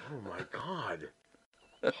 Oh my God,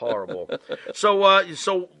 horrible.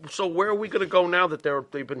 So where are we gonna go now that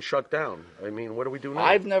they've been shut down? I mean, what do we do now?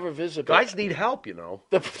 I've never visited. Guys need help, you know.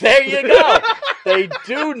 There you go. They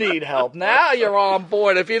do need help. Now you're on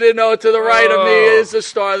board. If you didn't know, to the right of me is the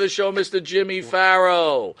star of the show, Mr. Jimmy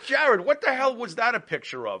Pharaoh. Jared, what the hell was that a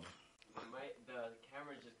picture of? The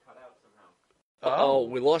camera just cut out somehow. Oh,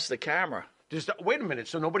 we lost the camera. Wait a minute,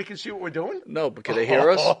 so nobody can see what we're doing? No, but can they hear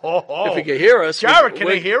us? If they can hear us... Jared, can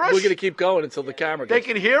they hear us? We're going to keep going until the camera They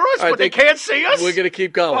can hear us, but they can't see us? We're going to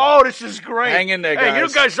keep going. Oh, this is great. Hang in there, guys. Hey, you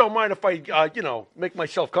guys don't mind if I, make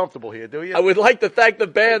myself comfortable here, do you? I would like to thank the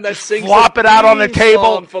band that sings flop it out on the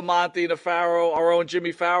table for Monte and the Pharaoh, our own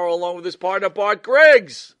Jimmy Pharaoh, along with his partner, Bart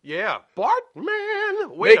Griggs. Yeah. Bart,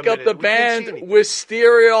 man. Make up the band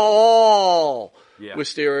Wisteria Hall. Yeah.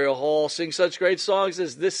 Wisteria Hall sing such great songs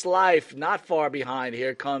as This Life, Not Far Behind,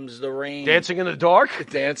 Here Comes the Rain. Dancing in the Dark?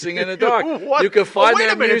 Dancing in the Dark. What? You can find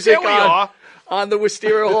their music on the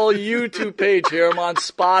Wisteria Hall YouTube page. Hear them on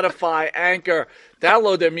Spotify, Anchor.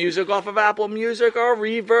 Download their music off of Apple Music or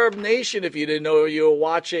Reverb Nation if you didn't know you were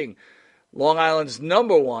watching. Long Island's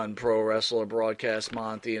 #1 pro wrestler broadcast,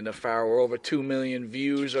 Monte and the Pharaoh. Over 2 million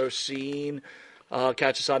views are seen.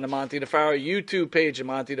 Catch us on the Monte and the Pharaoh YouTube page and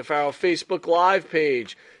Monte and the Pharaoh Facebook Live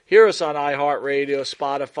page. Hear us on iHeartRadio,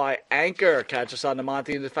 Spotify, Anchor. Catch us on the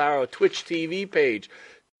Monte and the Pharaoh Twitch TV page.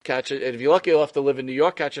 Catch it, and if you're lucky, you'll have to live in New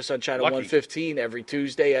York. Catch us on Channel 115 every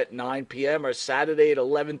Tuesday at 9 p.m. or Saturday at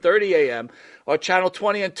 11:30 a.m. or Channel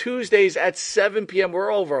 20 on Tuesdays at 7 p.m.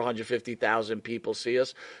 We're over 150,000 people see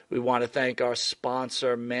us. We want to thank our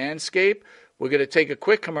sponsor, Manscaped. We're going to take a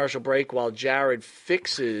quick commercial break while Jared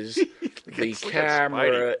fixes the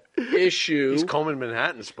camera issue. He's combing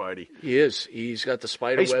Manhattan, Spidey. He is. He's got the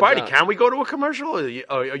spider web. Hey, Spidey, can we go to a commercial?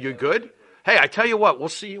 Are you good? Hey, I tell you what, we'll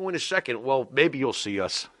see you in a second. Well, maybe you'll see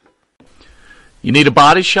us. You need a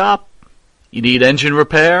body shop? You need engine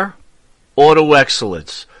repair? Auto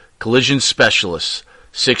Excellence. Collision Specialists.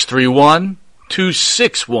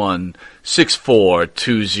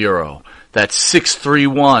 631-261-6420. That's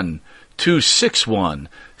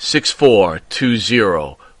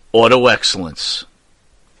 631-261-6420. Auto Excellence.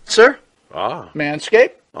 Sir?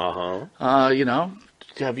 Manscaped?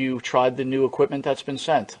 Have you tried the new equipment that's been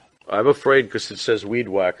sent? I'm afraid because it says Weed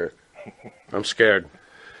Whacker. I'm scared.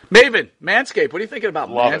 Maven, Manscaped, what are you thinking about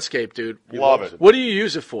Manscaped, dude? Love it. What do you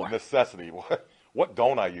use it for? Necessity. What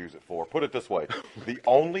don't I use it for? Put it this way. The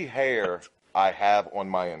only hair I have on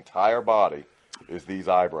my entire body is these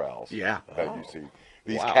eyebrows. Yeah. That you see.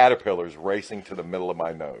 These caterpillars racing to the middle of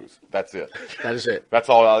my nose. That's it. That is it. That's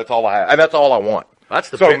all I have. And that's all I want.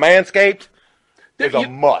 Manscaped is a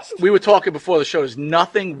must. We were talking before the show. There's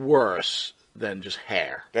nothing worse than just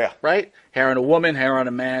hair. Yeah. Right? Hair on a woman, hair on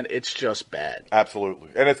a man, it's just bad. Absolutely.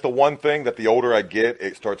 And it's the one thing that the older I get,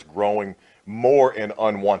 it starts growing more in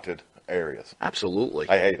unwanted areas. Absolutely.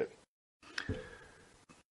 I hate it.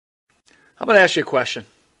 I'm going to ask you a question.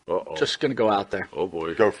 Uh-oh. Just going to go out there. Oh,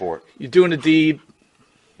 boy. Go for it. You're doing a deed.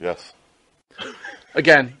 Yes.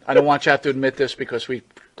 Again, I don't want you to have to admit this because we,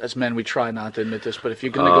 as men, we try not to admit this. But if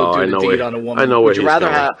you're going to go do the deed on a woman, would you rather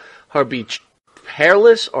have her be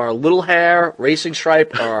hairless or a little hair, racing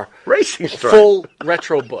stripe, or racing stripe, full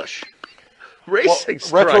retro bush? Racing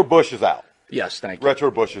stripe. Retro bush is out. Yes, thank you. Retro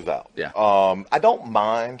bush is out. Yeah. I don't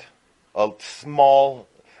mind a small,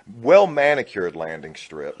 well manicured landing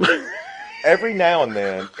strip. Every now and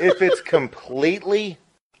then, if it's completely,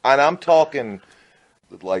 and I'm talking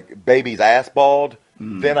like baby's ass bald,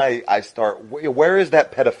 then I start. Where is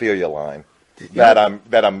that pedophilia line? I don't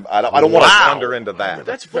want to wander into that.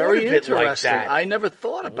 That's very interesting. Like that. I never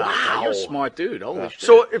thought about that. You're a smart dude. Holy shit.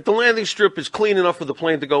 So if the landing strip is clean enough for the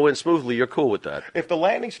plane to go in smoothly, you're cool with that? If the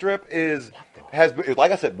landing strip has,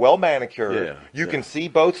 like I said, well manicured, you can see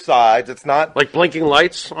both sides. It's not like blinking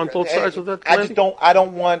lights on both sides of that. I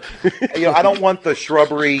don't want, I don't want the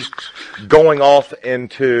shrubbery going off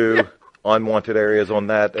into unwanted areas on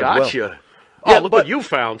that. Gotcha. As well. Oh, look what you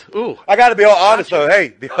found. Ooh. I got to be all honest though.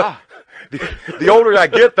 Hey, the older I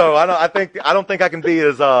get though, I don't think I can be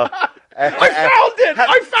as I found it.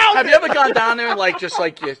 Have you ever gone down there and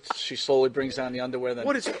she slowly brings down the underwear? Then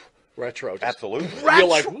what is it? Retro? Absolutely. You're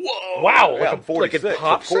like, whoa! Wow! Yeah, like it 46,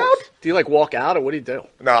 pops out. Do you like walk out or what do you do?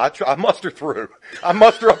 No, I muster through. I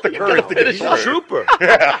muster up the courage to get He's through. a trooper.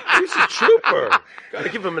 Yeah. He's a trooper. Gotta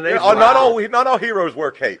give him an A. Not all heroes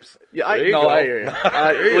wear capes. Yeah, I hear you.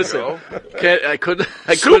 Listen, I couldn't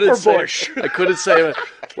say it.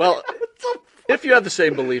 Well, if you have the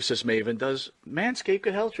same beliefs as Maven, does Manscaped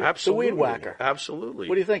could help you? Absolutely. The weed whacker. Absolutely.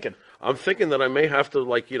 What are you thinking? I'm thinking that I may have to,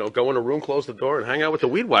 go in a room, close the door, and hang out with the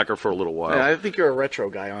weed whacker for a little while. Yeah, I think you're a retro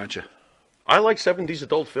guy, aren't you? I like 70s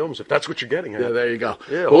adult films, if that's what you're getting at. Yeah, there you go.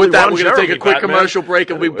 Yeah, well, with that, we're going to Jeremy, take a quick Batman. commercial break,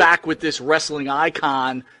 and we'll be back with this wrestling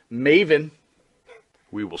icon, Maven.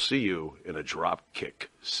 We will see you in a drop kick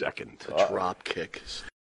second. Drop kick.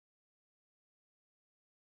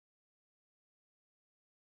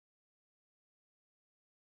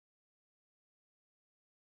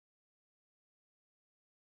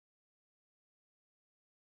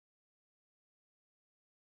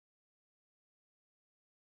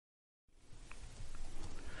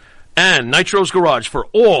 And Nitro's Garage for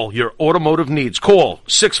all your automotive needs. Call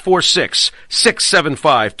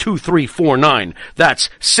 646-675-2349. That's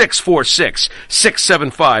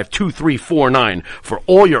 646-675-2349. For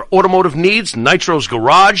all your automotive needs, Nitro's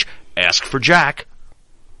Garage. Ask for Jack.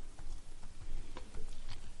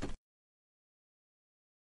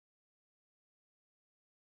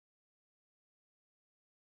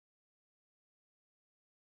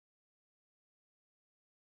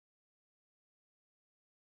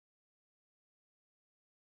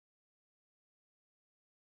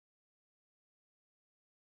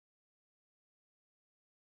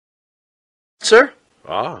 Sir?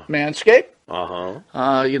 Ah. Manscaped? Uh-huh.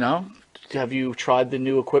 Have you tried the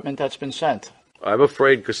new equipment that's been sent? I'm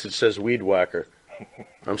afraid because it says weed whacker.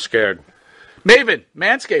 I'm scared. Maven,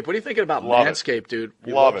 Manscaped, what are you thinking about Love Manscaped, dude?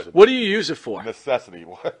 Love it. What do you use it for? Necessity.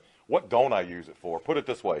 What don't I use it for? Put it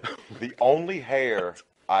this way. The only hair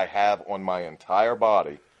I have on my entire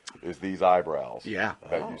body is these eyebrows. Yeah.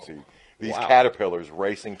 That you see. These caterpillars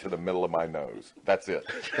racing to the middle of my nose. That's it.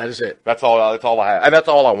 That is it. That's all I have. And that's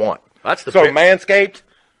all I want. That's the So Manscaped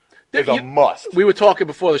is a must. We were talking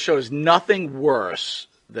before the show. There's nothing worse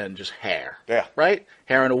than just hair. Yeah. Right?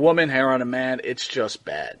 Hair on a woman, hair on a man. It's just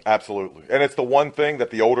bad. Absolutely. And it's the one thing that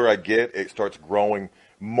the older I get, it starts growing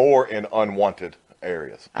more in unwanted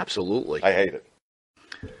areas. Absolutely. I hate it.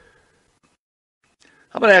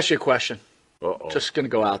 I'm going to ask you a question. Uh-oh. Just going to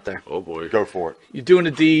go out there. Oh, boy. Go for it. You're doing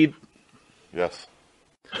a deed. Yes.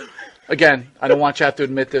 Again, I don't want you to have to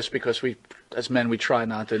admit this because we, as men, we try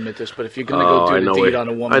not to admit this. But if you're going to go do the deed on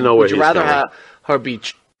a woman, would you rather have her be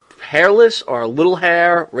hairless or a little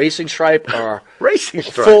hair, racing stripe, or racing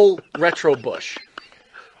stripe, full retro bush?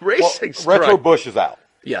 Racing stripe. Retro bush is out.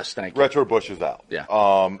 Yes, thank you. Retro bush is out. Yeah.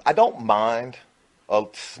 I don't mind a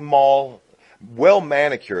small, well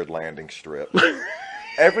manicured landing strip.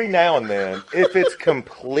 Every now and then, if it's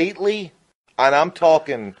completely, and I'm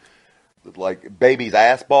talking like baby's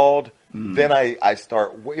ass bald, then I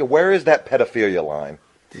start. Where is that pedophilia line?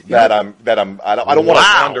 I don't want to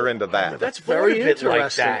wander into that. That's very interesting.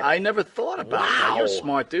 Like that. I never thought about that. You're a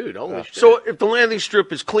smart dude. Holy shit. So if the landing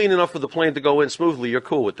strip is clean enough for the plane to go in smoothly, you're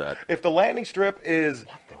cool with that? If the landing strip has,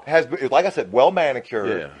 like I said, well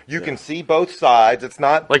manicured, you can see both sides. It's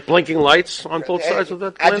not like blinking lights on both sides of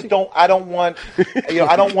that. I don't want,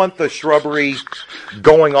 I don't want the shrubbery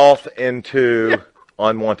going off into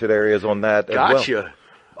unwanted areas on that. Gotcha. As well.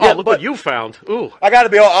 Oh, look what you found. Ooh. I got to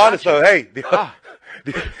be all honest though. Hey,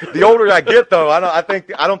 the older I get though, I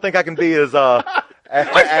don't think I can be as I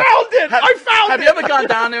found Have it. you ever gone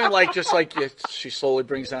down there and she slowly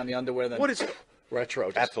brings down the underwear? Then What is it? retro?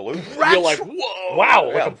 Just, Absolutely. You're like, whoa!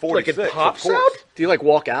 Wow. Yeah, I'm 46. Like it pops of out? course. Do you like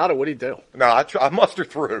walk out or what do you do? No, I muster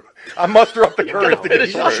through. I muster up the courage to get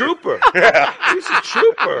He's through. a trooper. He's a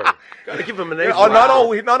trooper. Got to give him an A. Not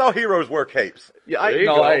all heroes wear capes. Yeah, There you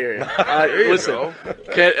go. I hear you. There you Listen, go.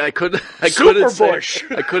 I couldn't Bush.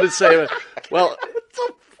 say. I couldn't say. Well,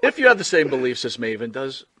 if you have the same beliefs as Maven,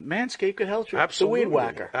 does Manscaped could help you? Absolutely. The weed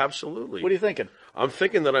whacker. Absolutely. What are you thinking? I'm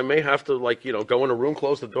thinking that I may have to, go in a room,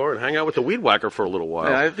 close the door, and hang out with the weed whacker for a little while.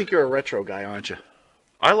 Yeah, I think you're a retro guy, aren't you?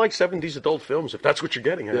 I like 70s adult films, if that's what you're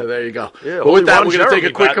getting at. Yeah, there you go. Yeah, but with that, Ron we're going to take Jeremy,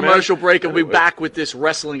 a quick Batman. commercial break and we'll be Anyway. back with this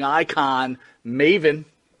wrestling icon, Maven.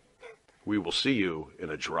 We will see you in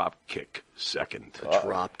a drop kick second.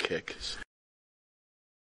 Drop kick.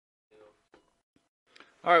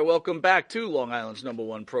 All right, welcome back to Long Island's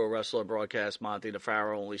 #1 pro wrestler broadcast, Monte the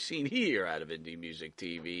Pharaoh, only seen here out of Indie Music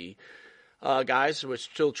TV. Guys, we're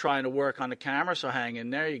still trying to work on the camera, so hang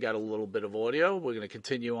in there. You got a little bit of audio. We're going to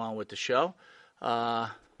continue on with the show.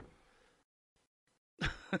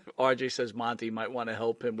 RJ says Monte might want to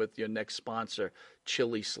help him with your next sponsor,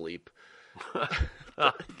 Chili Sleep.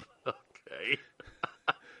 Okay.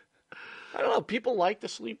 I don't know. People like the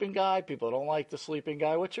sleeping guy. People don't like the sleeping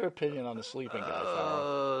guy. What's your opinion on the sleeping guy,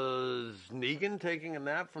 Pharaoh? Is Negan taking a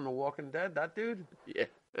nap from The Walking Dead? That dude? Yeah.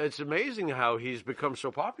 It's amazing how he's become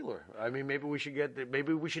so popular. I mean, maybe we should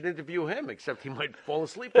interview him, except he might fall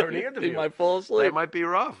asleep during the interview. He might fall asleep. That might be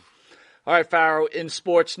rough. All right, Pharaoh, in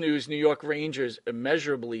sports news, New York Rangers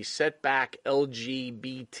immeasurably set back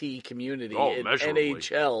LGBT community in immeasurably.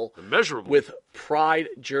 NHL Immeasurably. with pride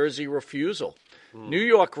jersey refusal. New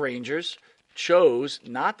York Rangers chose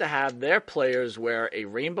not to have their players wear a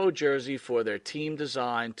rainbow jersey for their team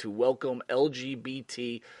designed to welcome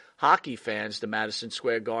LGBT hockey fans to Madison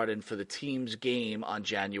Square Garden for the team's game on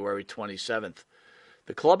January 27th.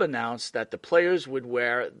 The club announced that the players would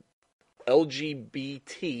wear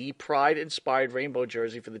LGBT pride-inspired rainbow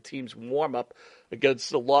jersey for the team's warm-up against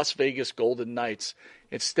the Las Vegas Golden Knights.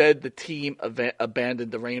 Instead, the team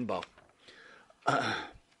abandoned the rainbow.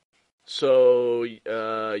 So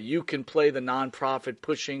you can play the nonprofit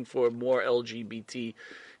pushing for more LGBT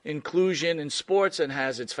inclusion in sports and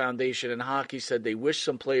has its foundation in hockey said they wish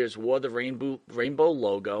some players wore the rainbow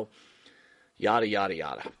logo. Yada, yada,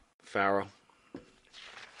 yada. Pharaoh.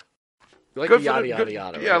 You like Good the for yada, the- yada, good-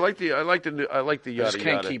 yada. Yeah, right? I like the I yada just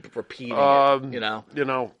can't yada. keep repeating it, you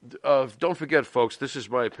know? Don't forget, folks, this is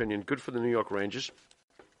my opinion. Good for the New York Rangers.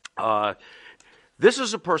 This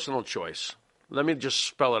is a personal choice. Let me just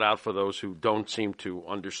spell it out for those who don't seem to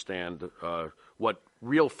understand what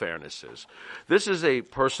real fairness is. This is a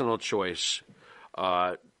personal choice.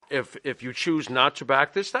 If you choose not to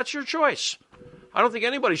back this, that's your choice. I don't think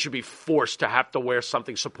anybody should be forced to have to wear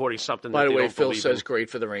something supporting something By that the they way, don't Phil believe says in. great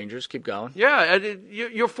for the Rangers. Keep going. Yeah, and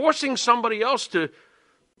you're forcing somebody else to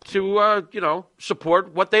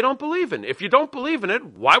support what they don't believe in. If you don't believe in it,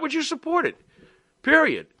 why would you support it?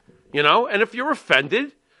 Period. And if you're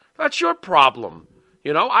offended, that's your problem.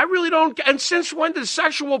 I really don't. And since when did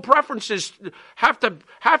sexual preferences have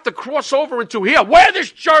to cross over into here? Wear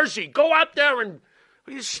this jersey. Go out there and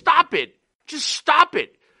stop it. Just stop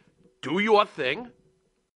it. Do your thing.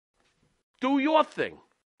 Do your thing.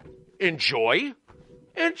 Enjoy.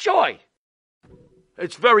 Enjoy.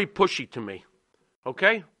 It's very pushy to me.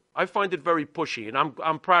 Okay? I find it very pushy, and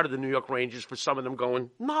I'm proud of the New York Rangers for some of them going,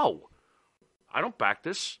 no, I don't back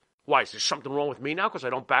this. Why, is there something wrong with me now because I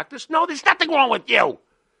don't back this? No, there's nothing wrong with you.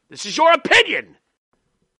 This is your opinion.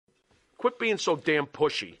 Quit being so damn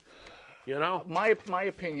pushy. My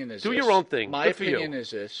opinion is Do this. your own thing. My Good for you. opinion is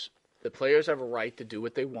this. The players have a right to do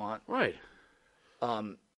what they want. Right.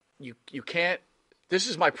 You can't. This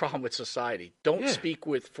is my problem with society. Don't speak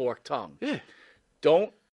with forked tongue. Yeah.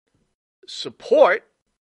 Don't support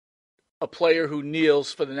a player who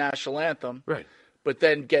kneels for the national anthem. Right. But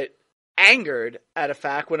then get angered at a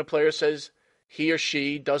fact when a player says he or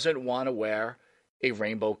she doesn't want to wear a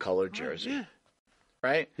rainbow-colored jersey. Yeah.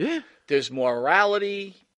 Right? Yeah. There's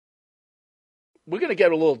morality. We're going to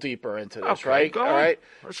get a little deeper into this, Okay, right? go All on. right.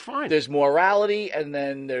 That's fine. There's morality, and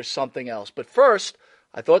then there's something else. But first,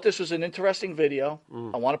 I thought this was an interesting video.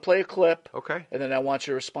 I want to play a clip. Okay. And then I want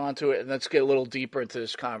you to respond to it, and let's get a little deeper into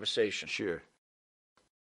this conversation. Sure.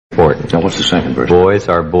 Now, what's the second verse? Boys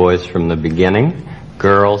are boys from the beginning.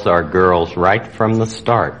 Girls are girls right from the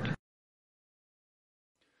start.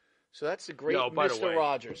 So that's the great By the Mr. way,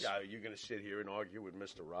 Rogers. Yeah, you're going to sit here and argue with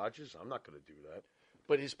Mr. Rogers? I'm not going to do that.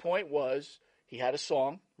 But his point was He had a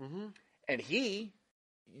song, Mm-hmm. and he,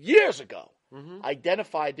 years ago, Mm-hmm.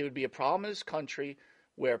 identified there would be a problem in this country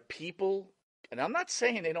where people, and I'm not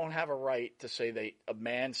saying they don't have a right to say a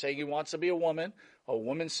man saying he wants to be a woman, or a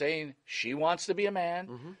woman saying she wants to be a man.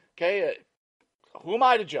 Mm-hmm. Okay, who am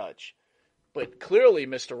I to judge? But clearly,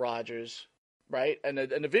 Mr. Rogers, right? And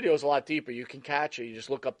the video is a lot deeper. You can catch it. You just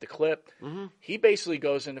look up the clip. Mm-hmm. He basically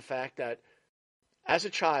goes into the fact that as a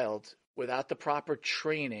child, without the proper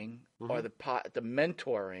training or the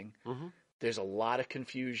mentoring, there's a lot of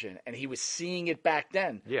confusion. And he was seeing it back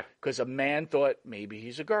then. Yeah. Because a man thought maybe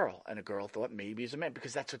he's a girl, and a girl thought maybe he's a man,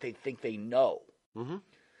 because that's what they think they know. Mm-hmm.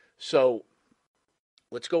 So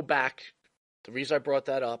let's go back. The reason I brought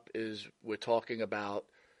that up is we're talking about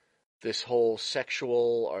this whole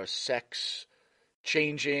sexual or sex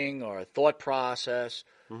changing or thought process.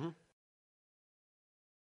 Mm-hmm.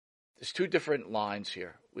 There's two different lines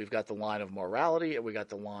here. We've got the line of morality, and we got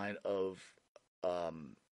the line of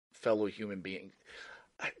fellow human being.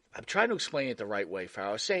 I'm trying to explain it the right way, Pharaoh.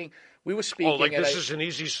 I was saying we were speaking. Oh, like this is an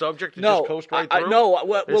easy subject to no, just coast right through? No,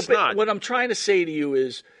 It's not. What I'm trying to say to you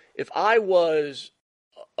is, if I was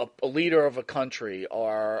a leader of a country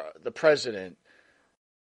or the president,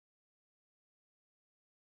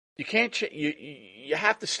 you can't. You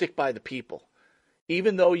have to stick by the people,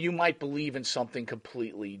 even though you might believe in something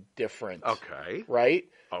completely different. Okay. Right.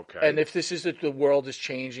 Okay. And if this is that the world is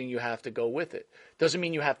changing, you have to go with it. Doesn't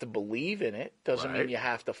mean you have to believe in it. Doesn't mean you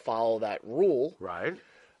have to follow that rule. Right.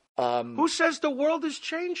 Who says the world is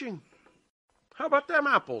changing? How about them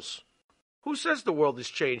apples? Who says the world is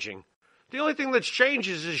changing? The only thing that's changed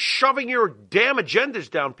is shoving your damn agendas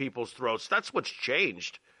down people's throats. That's what's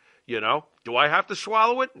changed. You know? Do I have to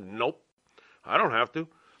swallow it? Nope. I don't have to.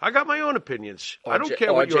 I got my own opinions. I don't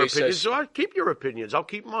care what your opinions are. Keep your opinions. I'll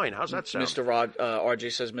keep mine. How's that sound?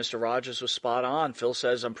 RJ says Mr. Rogers was spot on. Phil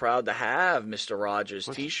says I'm proud to have Mr. Rogers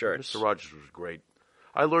T-shirts. Mr. Rogers was great.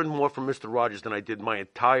 I learned more from Mr. Rogers than I did my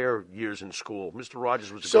entire years in school. Mr.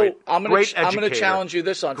 Rogers was a great educator. I'm going to challenge you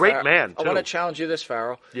this on great Pharaoh. man, too. I want to challenge you this,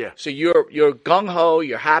 Pharaoh. Yeah. So you're gung-ho.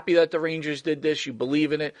 You're happy that the Rangers did this. You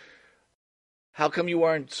believe in it. How come you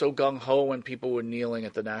weren't so gung-ho when people were kneeling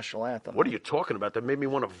at the national anthem? What are you talking about? That made me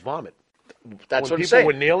want to vomit. That's when what I'm saying.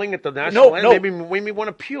 People were kneeling at the national anthem, made me want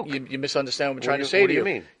to puke. You misunderstand what I'm trying to say what to do you. you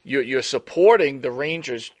mean? You're supporting the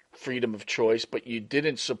Rangers' freedom of choice, but you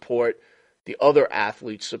didn't support the other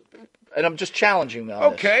athletes. And I'm just challenging them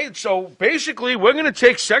on this. So basically we're going to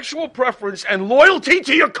take sexual preference and loyalty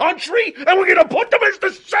to your country, and we're going to put them as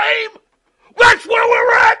the same? That's where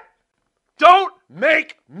we're at! Don't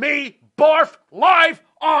make me barf live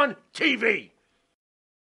on TV.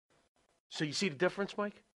 So you see the difference,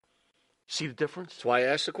 Mike? See the difference? That's why I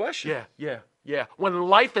asked the question. Yeah. When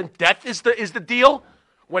life and death is the deal,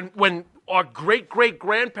 when our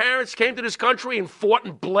great-great-grandparents came to this country and fought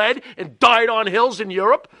and bled and died on hills in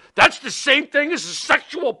Europe, that's the same thing as a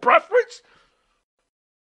sexual preference?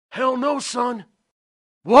 Hell no, son.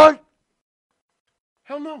 What?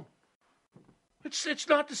 Hell no. It's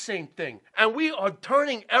not the same thing. And we are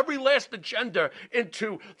turning every last agenda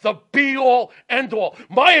into the be-all, end-all.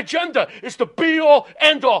 My agenda is the be-all,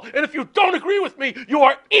 end-all. And if you don't agree with me, you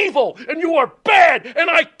are evil and you are bad, and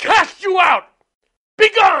I cast you out. Be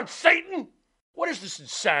gone, Satan. What is this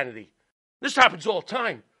insanity? This happens all the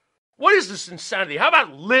time. What is this insanity? How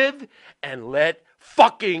about live and let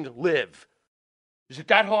fucking live? Is it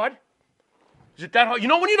that hard? Is it that hard? You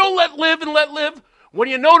know when you don't let live and let live? When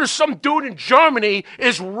you notice some dude in Germany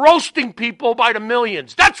is roasting people by the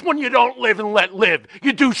millions. That's when you don't live and let live.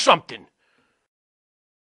 You do something.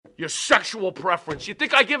 Your sexual preference. You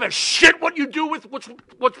think I give a shit what you do with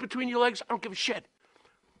what's between your legs? I don't give a shit.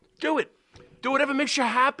 Do it. Do whatever makes you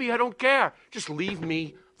happy. I don't care. Just leave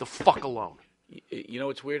me the fuck alone. You know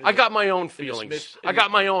what's weird? I got my own feelings. I got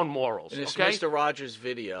my own morals. In this okay? Mr. Rogers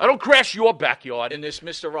video. I don't crash your backyard. In this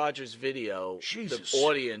Mr. Rogers video, Jesus. the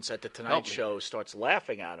audience at the Tonight Show starts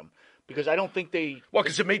laughing at him. Because I don't think they... What,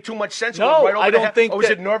 because it made too much sense? No, right over I don't think... Or was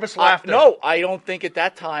it nervous laughter? No, I don't think at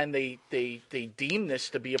that time they deemed this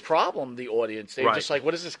to be a problem, the audience. They were just like,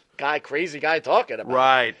 what is this crazy guy talking about?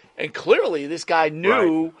 Right. And clearly this guy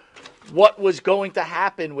knew what was going to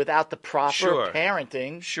happen without the proper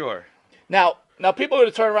parenting. Sure. Now people are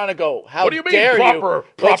going to turn around and go, how what do you mean, dare proper, you?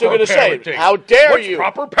 What's proper going to parenting? say? How dare What's you?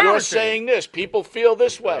 Proper parenting? You're saying this. People feel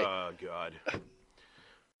this way. Oh, God.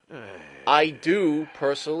 I do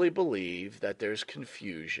personally believe that there's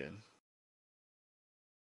confusion.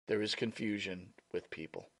 There is confusion with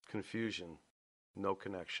people. Confusion. No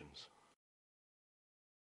connections.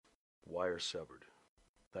 Wire severed.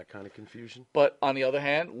 That kind of confusion. But on the other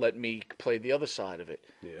hand, let me play the other side of it.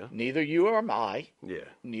 Yeah. Neither you or I. Yeah.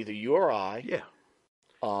 Neither you or I. Yeah.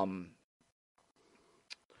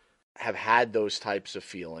 Have had those types of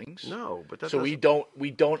feelings. No, but so we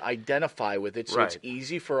don't identify with it. So Right. it's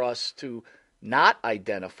easy for us to not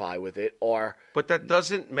identify with it, or. But that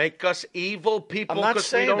doesn't make us evil people. I'm not 'cause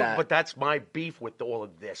saying we don't, that. But that's my beef with all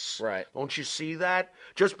of this. Right. Don't you see that?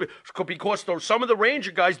 Just because some of the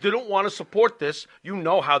Ranger guys didn't want to support this, you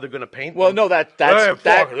know how they're going to paint. Well, them. no, that's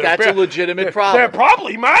a legitimate problem. They're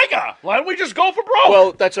probably MAGA. Why don't we just go for broke?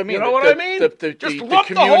 Well, that's what I mean. You know what I mean? Just lump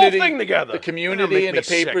the whole thing together. The community and the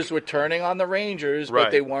papers were turning on the Rangers,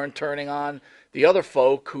 but they weren't turning on the other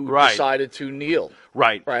folk who decided to kneel.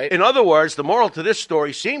 Right. Right. In other words, the moral to this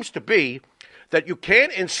story seems to be that you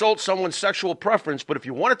can't insult someone's sexual preference, but if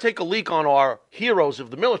you want to take a leak on our heroes of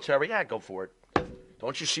the military, go for it.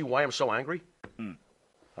 Don't you see why I'm so angry?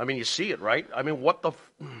 I mean, you see it, right? I mean, what the... All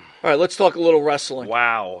right, let's talk a little wrestling.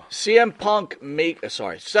 Wow. Seth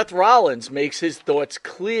Rollins makes his thoughts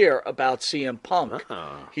clear about CM Punk.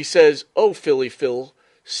 He says, "Oh, Philly Phil,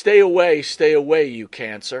 stay away, you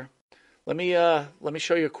cancer." Let me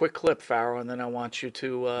show you a quick clip, Pharaoh, and then I want you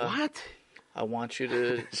to what? I want you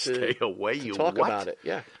to stay away. To you talk what? about it.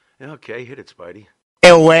 Yeah. Okay, hit it, Spidey.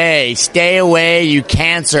 Stay away, you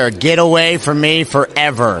cancer. Get away from me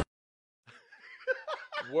forever.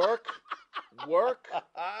 Work,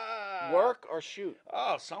 or shoot.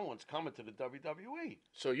 Oh, someone's coming to the WWE.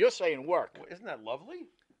 So you're saying work? Well, isn't that lovely?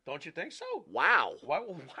 Don't you think so? Wow. Why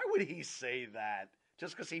would he say that?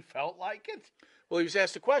 Just because he felt like it? Well, he was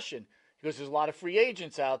asked a question. Because there's a lot of free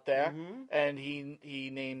agents out there, and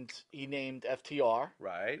he named FTR.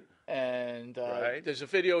 Right. And there's a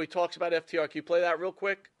video he talks about FTR. Can you play that real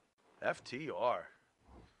quick? FTR.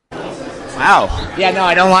 Wow. Yeah, no,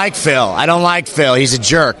 I don't like Phil. He's a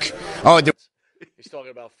jerk. Oh, he's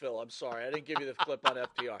talking about Phil. I'm sorry, I didn't give you the clip on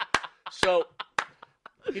FTR. So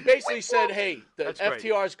he basically said, "Hey, the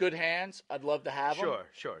FTR's good hands. I'd love to have him."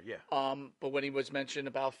 Sure, yeah. But when he was mentioned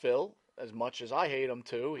about Phil, as much as I hate him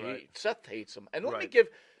too, Seth hates him. And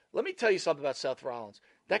let me tell you something about Seth Rollins.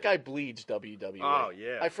 That guy bleeds WWE. Oh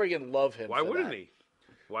yeah, I friggin' love him. Why wouldn't he?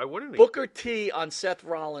 Why wouldn't he? Booker T on Seth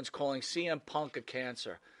Rollins calling CM Punk a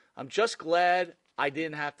cancer. I'm just glad I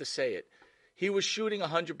didn't have to say it. He was shooting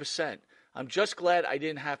 100%. I'm just glad I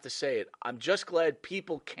didn't have to say it. I'm just glad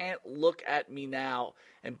people can't look at me now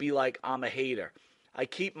and be like I'm a hater. I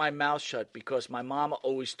keep my mouth shut because my mama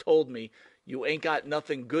always told me, you ain't got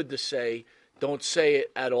nothing good to say, don't say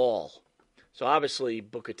it at all. So obviously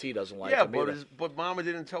Booker T doesn't like him either. But Mama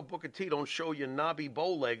didn't tell Booker T, don't show your knobby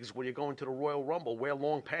bow legs when you're going to the Royal Rumble. Wear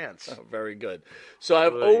long pants. Oh, very good. So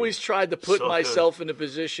I've always tried to put myself in a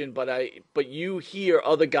position, but you hear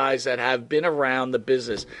other guys that have been around the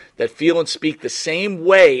business that feel and speak the same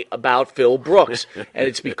way about Phil Brooks, and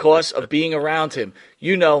it's because of being around him.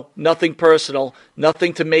 You know, nothing personal,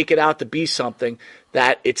 nothing to make it out to be something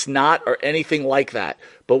that it's not or anything like that.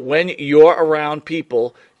 But when you're around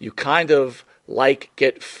people, you kind of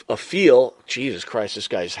get a feel, Jesus Christ, this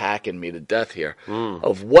guy's hacking me to death here,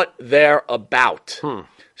 of what they're about.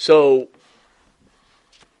 So,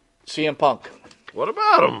 CM Punk. What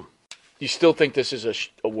about him? You still think this is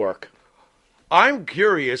a work? I'm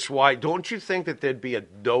curious why. Don't you think that there'd be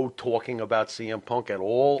no talking about CM Punk at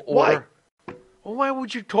all? Why? Well, why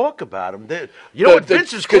would you talk about him? What?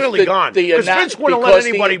 Vince is clearly gone. Because Vince wouldn't let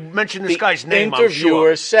anybody mention this guy's name, I'm sure. The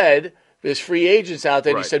interviewer said, there's free agents out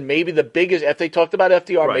there, and he said maybe the biggest, if they talked about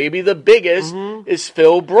FDR, maybe the biggest is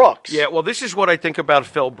Phil Brooks. Yeah, well, this is what I think about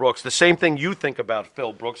Phil Brooks. The same thing you think about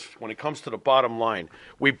Phil Brooks when it comes to the bottom line.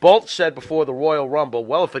 We both said before the Royal Rumble,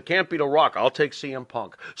 well, if it can't be The Rock, I'll take CM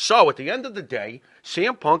Punk. So at the end of the day,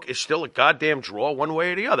 CM Punk is still a goddamn draw one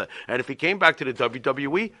way or the other. And if he came back to the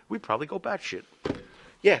WWE, we'd probably go batshit.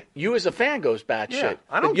 Yeah, you as a fan goes batshit.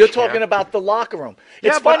 I don't You're care. talking about the locker room.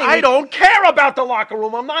 It's funny. I don't care about the locker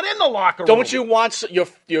room. I'm not in the locker room. Don't you want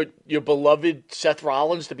your beloved Seth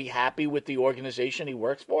Rollins to be happy with the organization he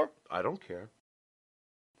works for? I don't care.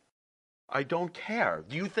 I don't care.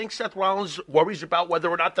 Do you think Seth Rollins worries about whether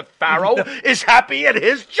or not the Pharaoh is happy at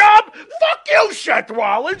his job? Fuck you, Seth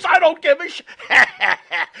Rollins. I don't give a shit.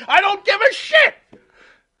 I don't give a shit.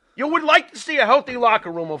 You would like to see a healthy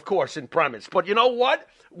locker room, of course, in premise. But you know what?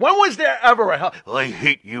 When was there ever I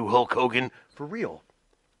hate you, Hulk Hogan. For real.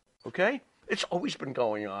 Okay? It's always been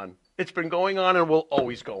going on. It's been going on and will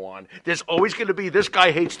always go on. There's always going to be this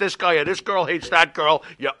guy hates this guy or this girl hates that girl.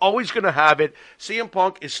 You're always going to have it. CM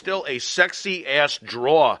Punk is still a sexy-ass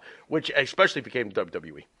draw, which especially became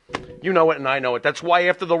WWE. You know it and I know it. That's why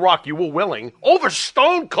after The Rock, you were willing. Over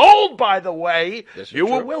Stone Cold, by the way. You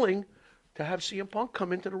were willing to have CM Punk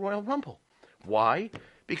come into the Royal Rumble. Why?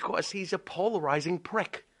 Because he's a polarizing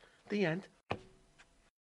prick. The end.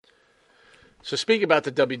 So speaking about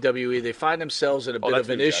the WWE, they find themselves in a bit of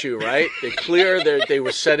an new, issue, right? They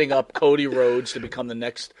were setting up Cody Rhodes to become the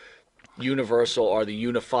next Universal or the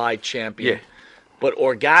Unified Champion. Yeah. But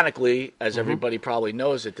organically, as everybody probably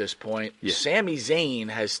knows at this point, Sami Zayn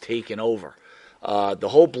has taken over. The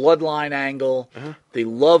whole bloodline angle, the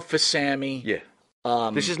love for Sami.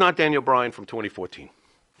 Yeah. This is not Daniel Bryan from 2014.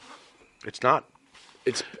 It's not.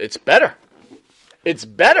 It's better. It's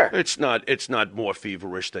better. It's not more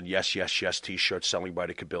feverish than yes T-shirts selling by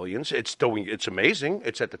the cabillions. It's amazing.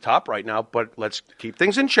 It's at the top right now, but let's keep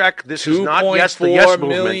things in check. This is not the yes movement. 2.4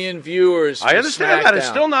 million viewers. I understand SmackDown. that. It's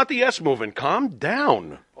still not the yes movement. Calm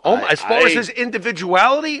down. As far as his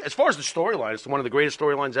individuality, as far as the storyline, it's one of the greatest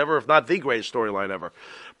storylines ever, if not the greatest storyline ever.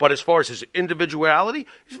 But as far as his individuality,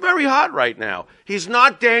 he's very hot right now. He's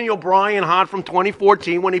not Daniel Bryan hot from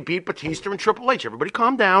 2014 when he beat Batista and Triple H. Everybody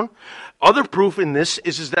calm down. Other proof in this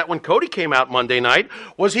is that when Cody came out Monday night,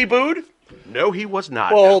 was he booed? No, he was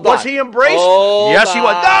not. Well, was he embraced? Yes, he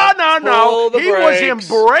was. No. He was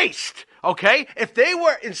embraced. Okay? If they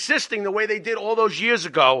were insisting the way they did all those years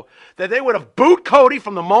ago, that they would have booed Cody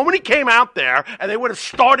from the moment he came out there, and they would have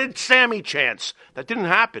started Sami chants. That didn't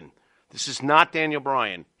happen. This is not Daniel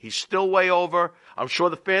Bryan. He's still way over. I'm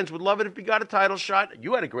sure the fans would love it if he got a title shot.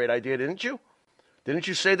 You had a great idea, didn't you? Didn't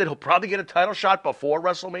you say that he'll probably get a title shot before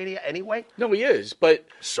WrestleMania anyway? No, he is. But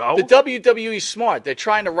so the WWE's smart. They're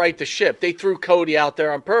trying to right the ship. They threw Cody out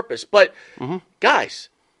there on purpose. But, guys,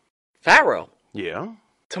 Pharaoh. Yeah.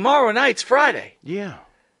 Tomorrow night's Friday. Yeah.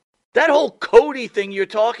 That whole Cody thing you're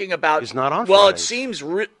talking about is not on Well, Fridays. It seems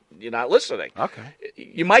you're not listening. Okay.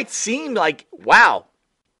 You might seem like, wow,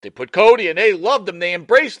 they put Cody and they loved him. They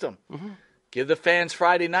embraced him. Give the fans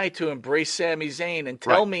Friday night to embrace Sami Zayn and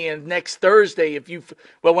tell me next Thursday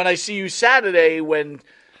when I see you Saturday when...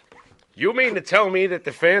 You mean to tell me that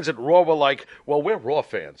the fans at Raw were like, well, we're Raw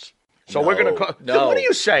fans. So we're going to... No. What are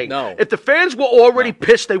you saying? No. If the fans were already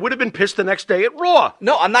pissed, they would have been pissed the next day at Raw.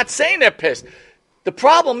 No, I'm not saying they're pissed. The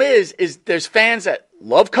problem is there's fans that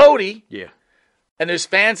love Cody. Yeah. And there's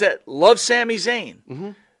fans that love Sami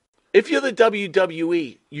Zayn. If you're the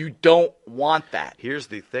WWE, you don't want that. Here's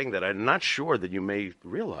the thing that I'm not sure that you may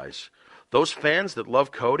realize. Those fans that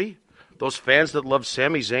love Cody, those fans that love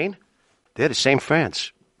Sami Zayn, they're the same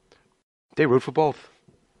fans. They root for both.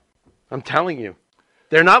 I'm telling you.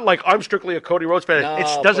 They're not like, I'm strictly a Cody Rhodes fan.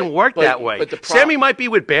 It doesn't work that way. Sammy might be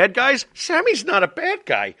with bad guys. Sammy's not a bad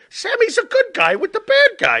guy. Sammy's a good guy with the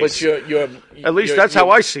bad guys. But at least that's how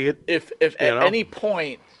I see it. If at any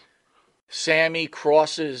point Sammy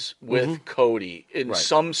crosses with Cody in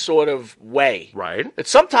some sort of way,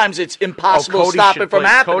 sometimes it's impossible to stop it from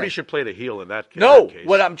happening. Cody should play the heel in that case. No,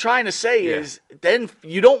 what I'm trying to say is then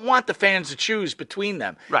you don't want the fans to choose between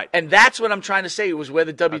them. Right. And that's what I'm trying to say was where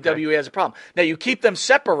the WWE has a problem. Now, you keep them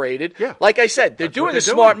separated. Yeah. Like I said, they're doing a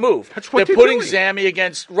smart move. That's what they're putting Sammy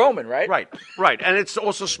against Roman, right? Right. And it's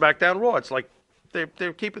also SmackDown Raw. It's like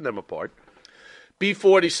they're keeping them apart.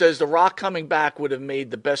 B40 says The Rock coming back would have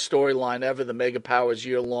made the best storyline ever. The Mega Powers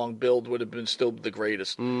year-long build would have been still the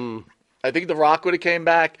greatest. I think The Rock would have came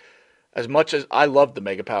back. As much as I love the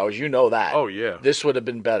Mega Powers, you know that. Oh, yeah. This would have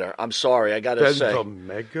been better. I'm sorry, I got to say. The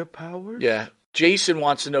Mega Powers? Yeah. Jason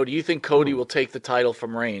wants to know, do you think Cody will take the title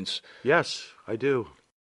from Reigns? Yes, I do.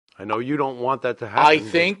 I know you don't want that to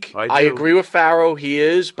happen. I agree with Pharaoh, he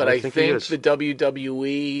is, but I think the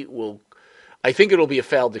WWE will... I think it'll be a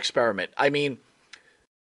failed experiment. I mean...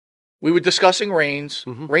 We were discussing Reigns.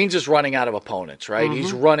 Reigns is running out of opponents, right?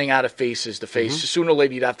 He's running out of faces to face. Sooner or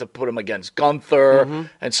later, you'd have to put him against Gunther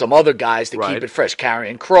and some other guys to keep it fresh.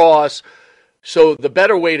 Karrion Kross. So the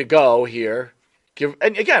better way to go here,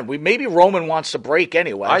 and again, maybe Roman wants to break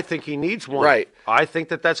anyway. I think he needs one. Right. I think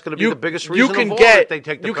that's going to be the biggest reason of all that they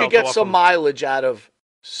take the You belt can get off some him. mileage out of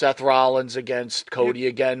Seth Rollins against Cody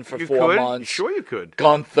again for 4 months. Sure you could.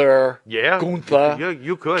 Gunther. Yeah. Gunther.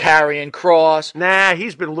 You could. Karrion Kross. Nah,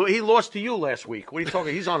 he lost to you last week. What are you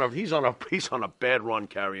talking? He's on a bad run,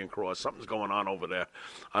 Karrion Kross. Something's going on over there.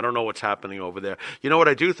 I don't know what's happening over there. You know what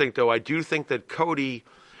I do think though? I do think that Cody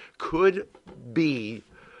could be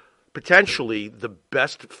potentially the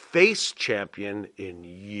best face champion in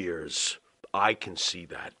years. I can see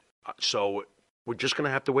that. So we're just going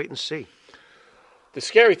to have to wait and see. The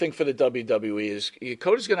scary thing for the WWE is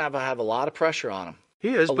Cody's going to have a lot of pressure on him.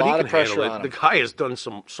 He is, but he can handle it. The guy has done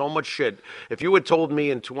so much shit. If you had told me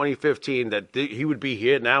in 2015 that he would be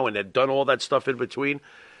here now and had done all that stuff in between,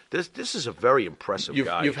 This is a very impressive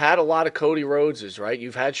guy. You've had a lot of Cody Rhodeses, right?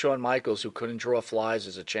 You've had Shawn Michaels who couldn't draw flies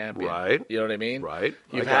as a champion. Right. You know what I mean? Right.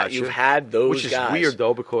 You've had those Which is guys. weird,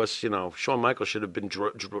 though, because, Shawn Michaels should have been,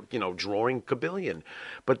 drawing Kabillion.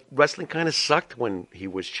 But wrestling kind of sucked when he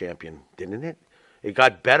was champion, didn't it? It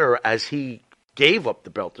got better as he gave up the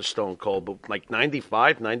belt to Stone Cold, but like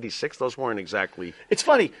 95, 96, those weren't exactly. It's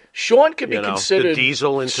funny. Shawn could be considered. The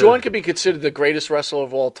Diesel into... Shawn could be considered the greatest wrestler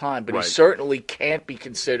of all time, but Right. he certainly can't be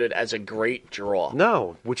considered as a great draw.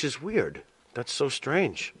 No, which is weird. That's so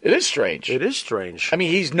strange. It is strange. It is strange. I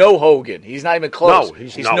mean, he's no Hogan. He's not even close. No,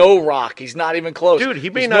 he's no Rock. He's not even close. Dude, he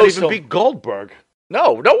may He's not no even be Goldberg.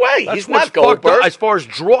 No way. That's He's what's not Goldberg. fucked up as far as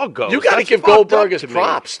draw goes. You got to That's give fucked Goldberg up his to me.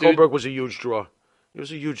 props, dude. Goldberg was a huge draw. He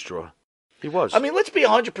was a huge draw. He was. I mean, let's be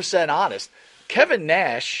 100% honest. Kevin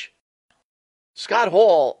Nash, Scott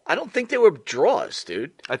Hall, I don't think they were draws,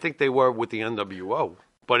 dude. I think they were with the NWO.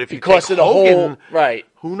 But if because you of take the Hogan, whole right,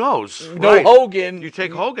 who knows? No right. Hogan. You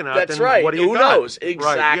take Hogan out. That's then right. What do you who got? knows? Exactly.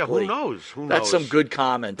 Right. Yeah, who knows? Who knows? That's some good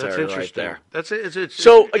commentary That's interesting. right there. That's it. It's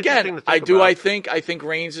so interesting again, to think about. I think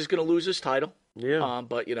Reigns is going to lose his title. Yeah.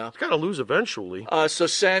 But he's got to lose eventually. So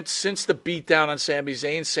since the beatdown on Sami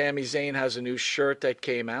Zayn has a new shirt that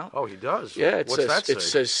came out. Oh, he does. Yeah. What's that say? It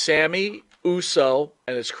says Sammy Uso,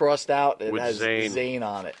 and it's crossed out. And it With has Zayn.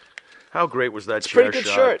 on it. How great was that It's a chair pretty good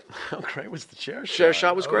shot? shirt. How great was the chair shot? Chair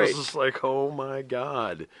shot was great. I was just like, oh my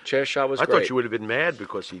god. Chair shot was I great. thought you would have been mad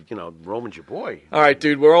because he, Roman's your boy. All right,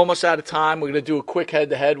 dude, we're almost out of time. We're going to do a quick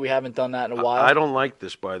head-to-head. We haven't done that in a while. I don't like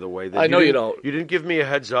this, by the way. I know you don't. You didn't give me a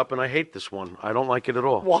heads up, and I hate this one. I don't like it at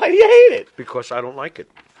all. Why do you hate it? Because I don't like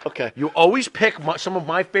it. Okay. You always pick some of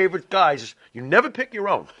my favorite guys. You never pick your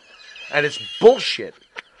own. And it's bullshit.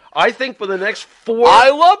 I think for the next four... I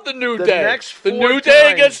love the New Day. The New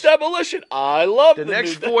Day against Demolition. I love the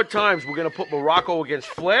next New Day. 4 times, we're going to put Morocco against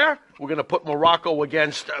Flair. We're going to put Morocco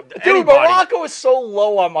against Dude, anybody. Morocco is so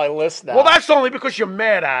low on my list now. Well, that's only because you're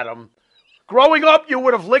mad at him. Growing up, you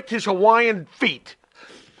would have licked his Hawaiian feet.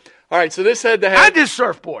 All right, so this head-to-head... And his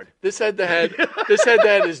surfboard. This head-to-head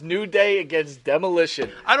is New Day against Demolition.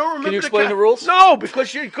 I don't remember. Can you explain the rules? No,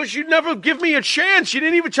 because you never give me a chance. You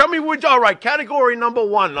didn't even tell me all right, category number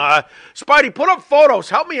 1. Spidey, put up photos.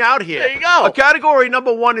 Help me out here. There you go. Category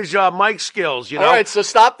number 1 is Mike skills, All right, so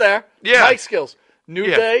stop there. Yeah. Mike skills. New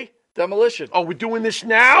Day, Demolition. Oh, we're doing this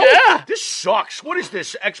now? Yeah. This sucks. What is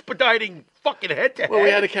this? Expediting fucking head-to-head? Well, we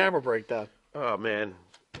had a camera breakdown. Oh, man.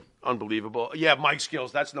 Unbelievable. Yeah, Mike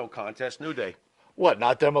skills. That's no contest. New Day. What,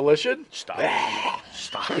 not Demolition? Stop it.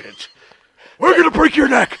 Stop it. We're going to break your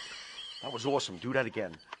neck. That was awesome. Do that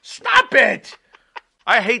again. Stop it.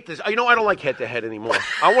 I hate this. I don't like head-to-head anymore.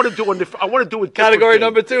 I want to do a Category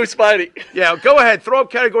number 2, Spidey. Yeah, go ahead. Throw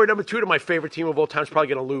up category number 2 to my favorite team of all time. Is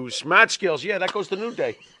probably going to lose. Matt skills. Yeah, that goes to New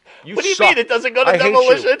Day. What do you suck. mean it doesn't go to I hate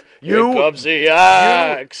Demolition? you. Here comes the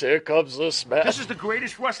axe. Here comes the smash. This is the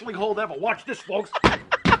greatest wrestling hold ever. Watch this, folks.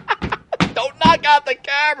 Don't knock out the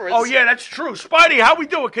cameras. Oh, yeah, that's true. Spidey, how we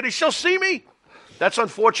doing? Can he still see me? That's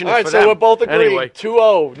unfortunate All right, for so them. we're both agreed. Anyway.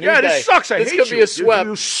 2-0. New Yeah, Day. this sucks. I this hate could you. be a swept.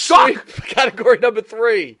 You suck. Category number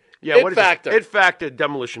 3. Yeah, It what is Factor. It Factor,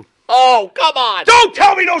 Demolition. Oh, come on. Don't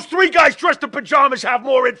tell me those 3 guys dressed in pajamas have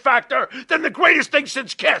more It Factor than the greatest thing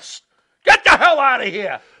since Kiss. Get the hell out of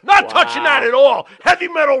here. Not touching that at all. Heavy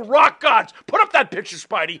metal rock gods. Put up that picture,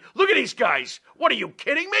 Spidey. Look at these guys. What, are you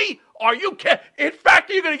kidding me? Are you kidding? In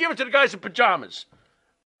fact, you're going to give it to the guys in pajamas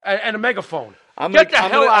and a megaphone. Get the hell out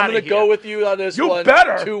of here. I'm going to go with you on this one. You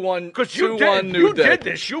better. 2-1. Because 2-1 New you Day. did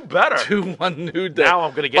this. You better. 2-1 New Day. Now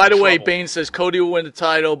I'm going to get By in the way, trouble. Bane says Cody will win the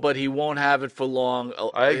title, but he won't have it for long.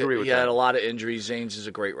 I agree with He that. had a lot of injuries. Zane's is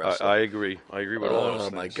a great wrestler. I agree. I agree with all those Oh,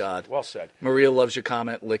 things. my God. Well said. Maria loves your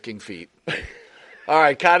comment, licking feet. All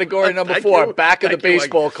right, category number Thank 4, you. back of the Thank you.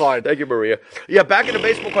 baseball card. Thank you, Maria. Yeah, back in the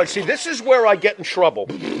baseball card. See, this is where I get in trouble.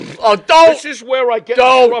 Oh, don't. This is where I get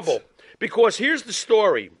in trouble. Because here's the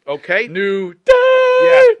story, okay? New Day.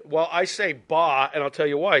 Yeah, well, I say ba, and I'll tell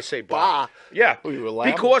you why I say ba. Ba? Yeah. Who, you a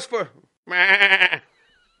lamb? Because I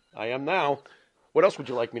am now. What else would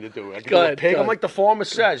you like me to do? I can Go do a ahead, pig. go I'm ahead. like the farmer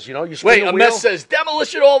says, you Wait, swing a the mess wheel. says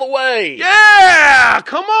Demolition all the way. Yeah,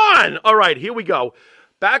 come on. All right, here we go.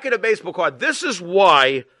 Back in the baseball card. This is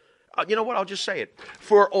why, you know what, I'll just say it.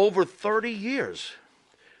 For over 30 years,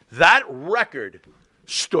 that record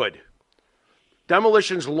stood.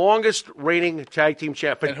 Demolition's longest reigning tag team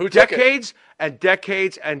champ for And who took it? decades and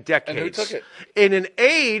decades and decades. And who took it? In an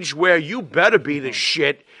age where you better be the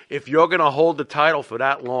shit if you're going to hold the title for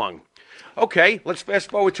that long. Okay, let's fast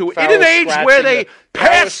forward to in an Pharaoh age where they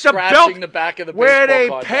pass the scratching belt, the back of the where baseball they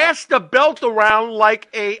card pass the belt around like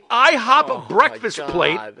a IHOP breakfast my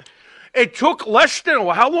plate. God. It took less than,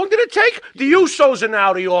 how long did it take? The Usos are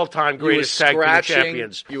now the all-time greatest tag team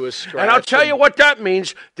champions. You were scratching. And I'll tell you what that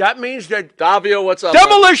means. That means that Davio, what's up?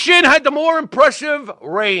 Demolition had the more impressive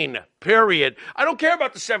reign, period. I don't care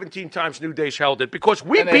about the 17 times New Day's held it because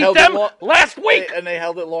we beat them last week. And they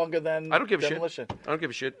held it longer than I don't give a Demolition. shit. I don't give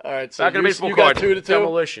a shit. All right, so back in the baseball you card. got 2-2?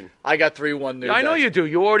 Demolition. I got 3-1 New Day. I know you do.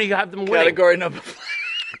 You already have them winning. Category number 5.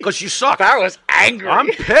 Because you suck. Pharaoh's angry. I'm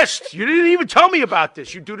pissed. You didn't even tell me about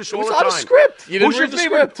this. You do this all the time. It was on a script. You didn't read the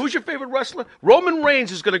script. Who's your favorite wrestler? Roman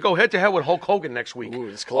Reigns is going to go head-to-head with Hulk Hogan next week. Ooh,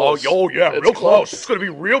 it's close. Oh, yeah, it's real close. It's going to be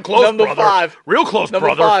real close, Number brother. 5. Real close, Number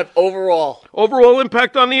brother. 5, overall. Overall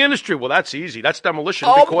impact on the industry. Well, that's easy. That's Demolition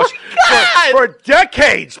because my God! for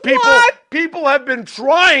decades, people have been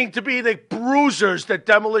trying to be the bruisers that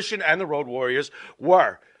Demolition and the Road Warriors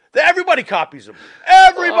were. Everybody copies them.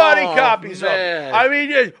 Everybody copies them. I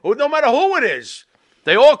mean, no matter who it is,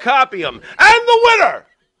 they all copy them. And the winner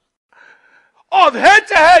of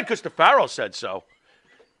head-to-head, because the Pharaoh said so,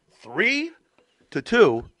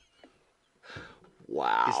 3-2.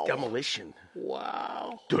 Wow. Is Demolition.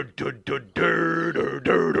 Wow. Wow.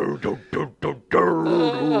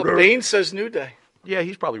 Bane says New Day. Yeah,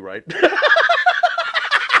 he's probably right.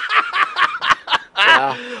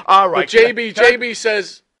 Wow. All right. But JB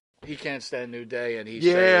says he can't stand New Day, and he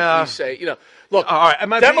say, look, all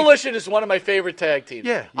right. Demolition is one of my favorite tag teams.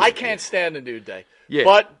 Yeah. I can't stand the New Day. Yeah.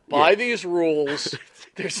 But by these rules,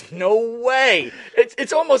 there's no way.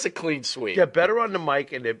 It's almost a clean sweep. They're better on the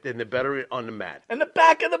mic, and they're better on the mat. And the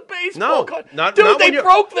back of the baseball card. Not they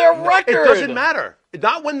broke their record. It doesn't matter.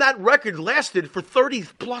 Not when that record lasted for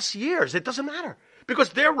 30-plus years. It doesn't matter. Because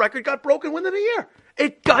their record got broken within a year.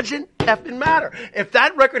 It doesn't effing matter. If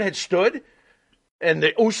that record had stood and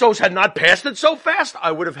the Usos had not passed it so fast,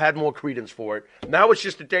 I would have had more credence for it. Now it's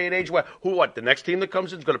just a day and age where, the next team that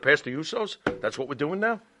comes in is going to pass the Usos? That's what we're doing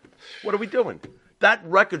now? What are we doing? That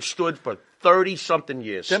record stood for 30-something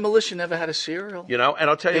years. Demolition never had a cereal. And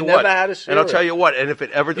I'll tell you They what. never had a cereal. And I'll tell you what, and if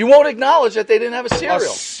it ever... You won't acknowledge that they didn't have a cereal.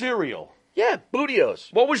 A cereal? Yeah, Bootios.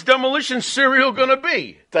 What was Demolition's cereal going to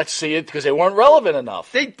be? That's because they weren't relevant enough.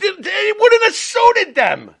 They wouldn't have suited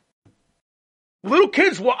them. Little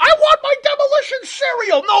kids, I want my Demolition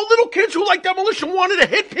cereal. No, little kids who like Demolition wanted to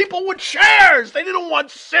hit people with chairs. They didn't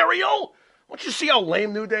want cereal. Don't you see how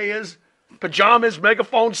lame New Day is? Pajamas,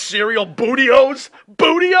 megaphones, cereal, Bootios.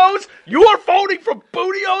 Bootios? You are voting for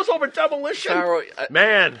Bootios over Demolition? Pharaoh,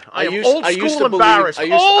 Man, I am old school embarrassed.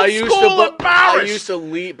 I used to Embarrassed.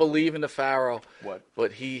 believe in the Pharaoh. What?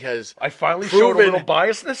 But he has I finally showed a little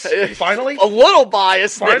biasness? Finally? A little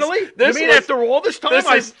biasness. Finally? You mean after all this time,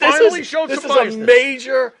 I finally showed some biasness? This is a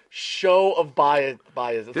major show of bias.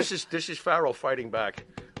 This is Pharaoh fighting back.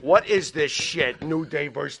 What is this shit? New Day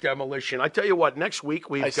versus Demolition. I tell you what, next week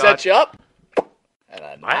we've got... set you up, and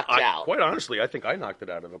I knocked you out. Quite honestly, I think I knocked it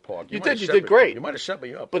out of the park. You did great. You might have set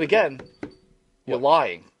me up. But again, you're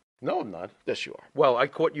lying. No, I'm not. Yes, you are. Well, I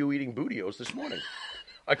caught you eating Bootios this morning.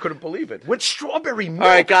 I couldn't believe it. With strawberry milk. All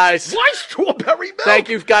right, guys. Why strawberry milk? Thank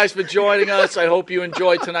you guys for joining us. I hope you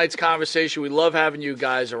enjoyed tonight's conversation. We love having you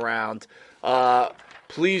guys around.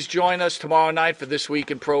 Please join us tomorrow night for This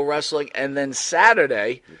Week in Pro Wrestling, and then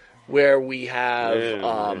Saturday, where we have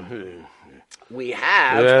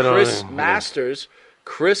Chris Masters,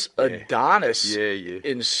 Chris Adonis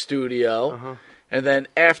in studio, and then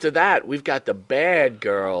after that we've got the Bad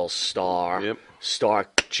Girl star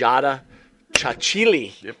Jada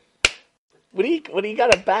Chachili. Yep. What do you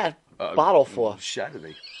got a bad bottle for?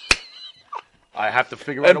 Saturday. I have to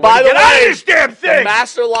figure out And a way by to the get out of way, this damn thing. the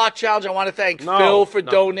Master Lock Challenge, I want to thank Phil for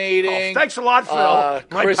donating. Oh, thanks a lot, Phil.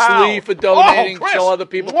 My Chris pal. Lee for donating. Chris. So other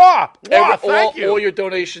people. Thank you. All your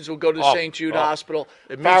donations will go to St. Jude Hospital.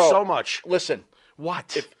 It means Pharaoh, so much. Listen.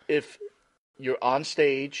 What? If you're on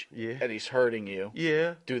stage and he's hurting you,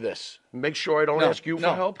 do this. Make sure I don't ask you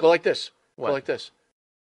for help. Go like this. What? Go like this.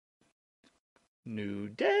 New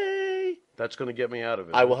Day. That's going to get me out of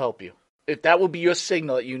it. I will help you. If that will be your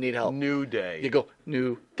signal that you need help. New Day. You go,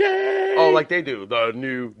 New Day. Oh, like they do. The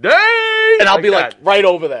New Day. And I'll be like right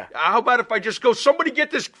over there. How about if I just go, somebody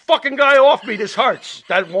get this fucking guy off me. This hurts.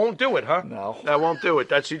 That won't do it, huh? No. That won't do it.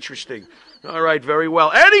 That's interesting. All right, very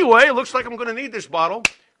well. Anyway, it looks like I'm going to need this bottle.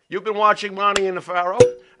 You've been watching Monte and the Pharaoh,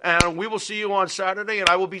 and we will see you on Saturday, and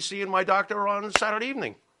I will be seeing my doctor on Saturday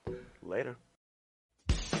evening. Later.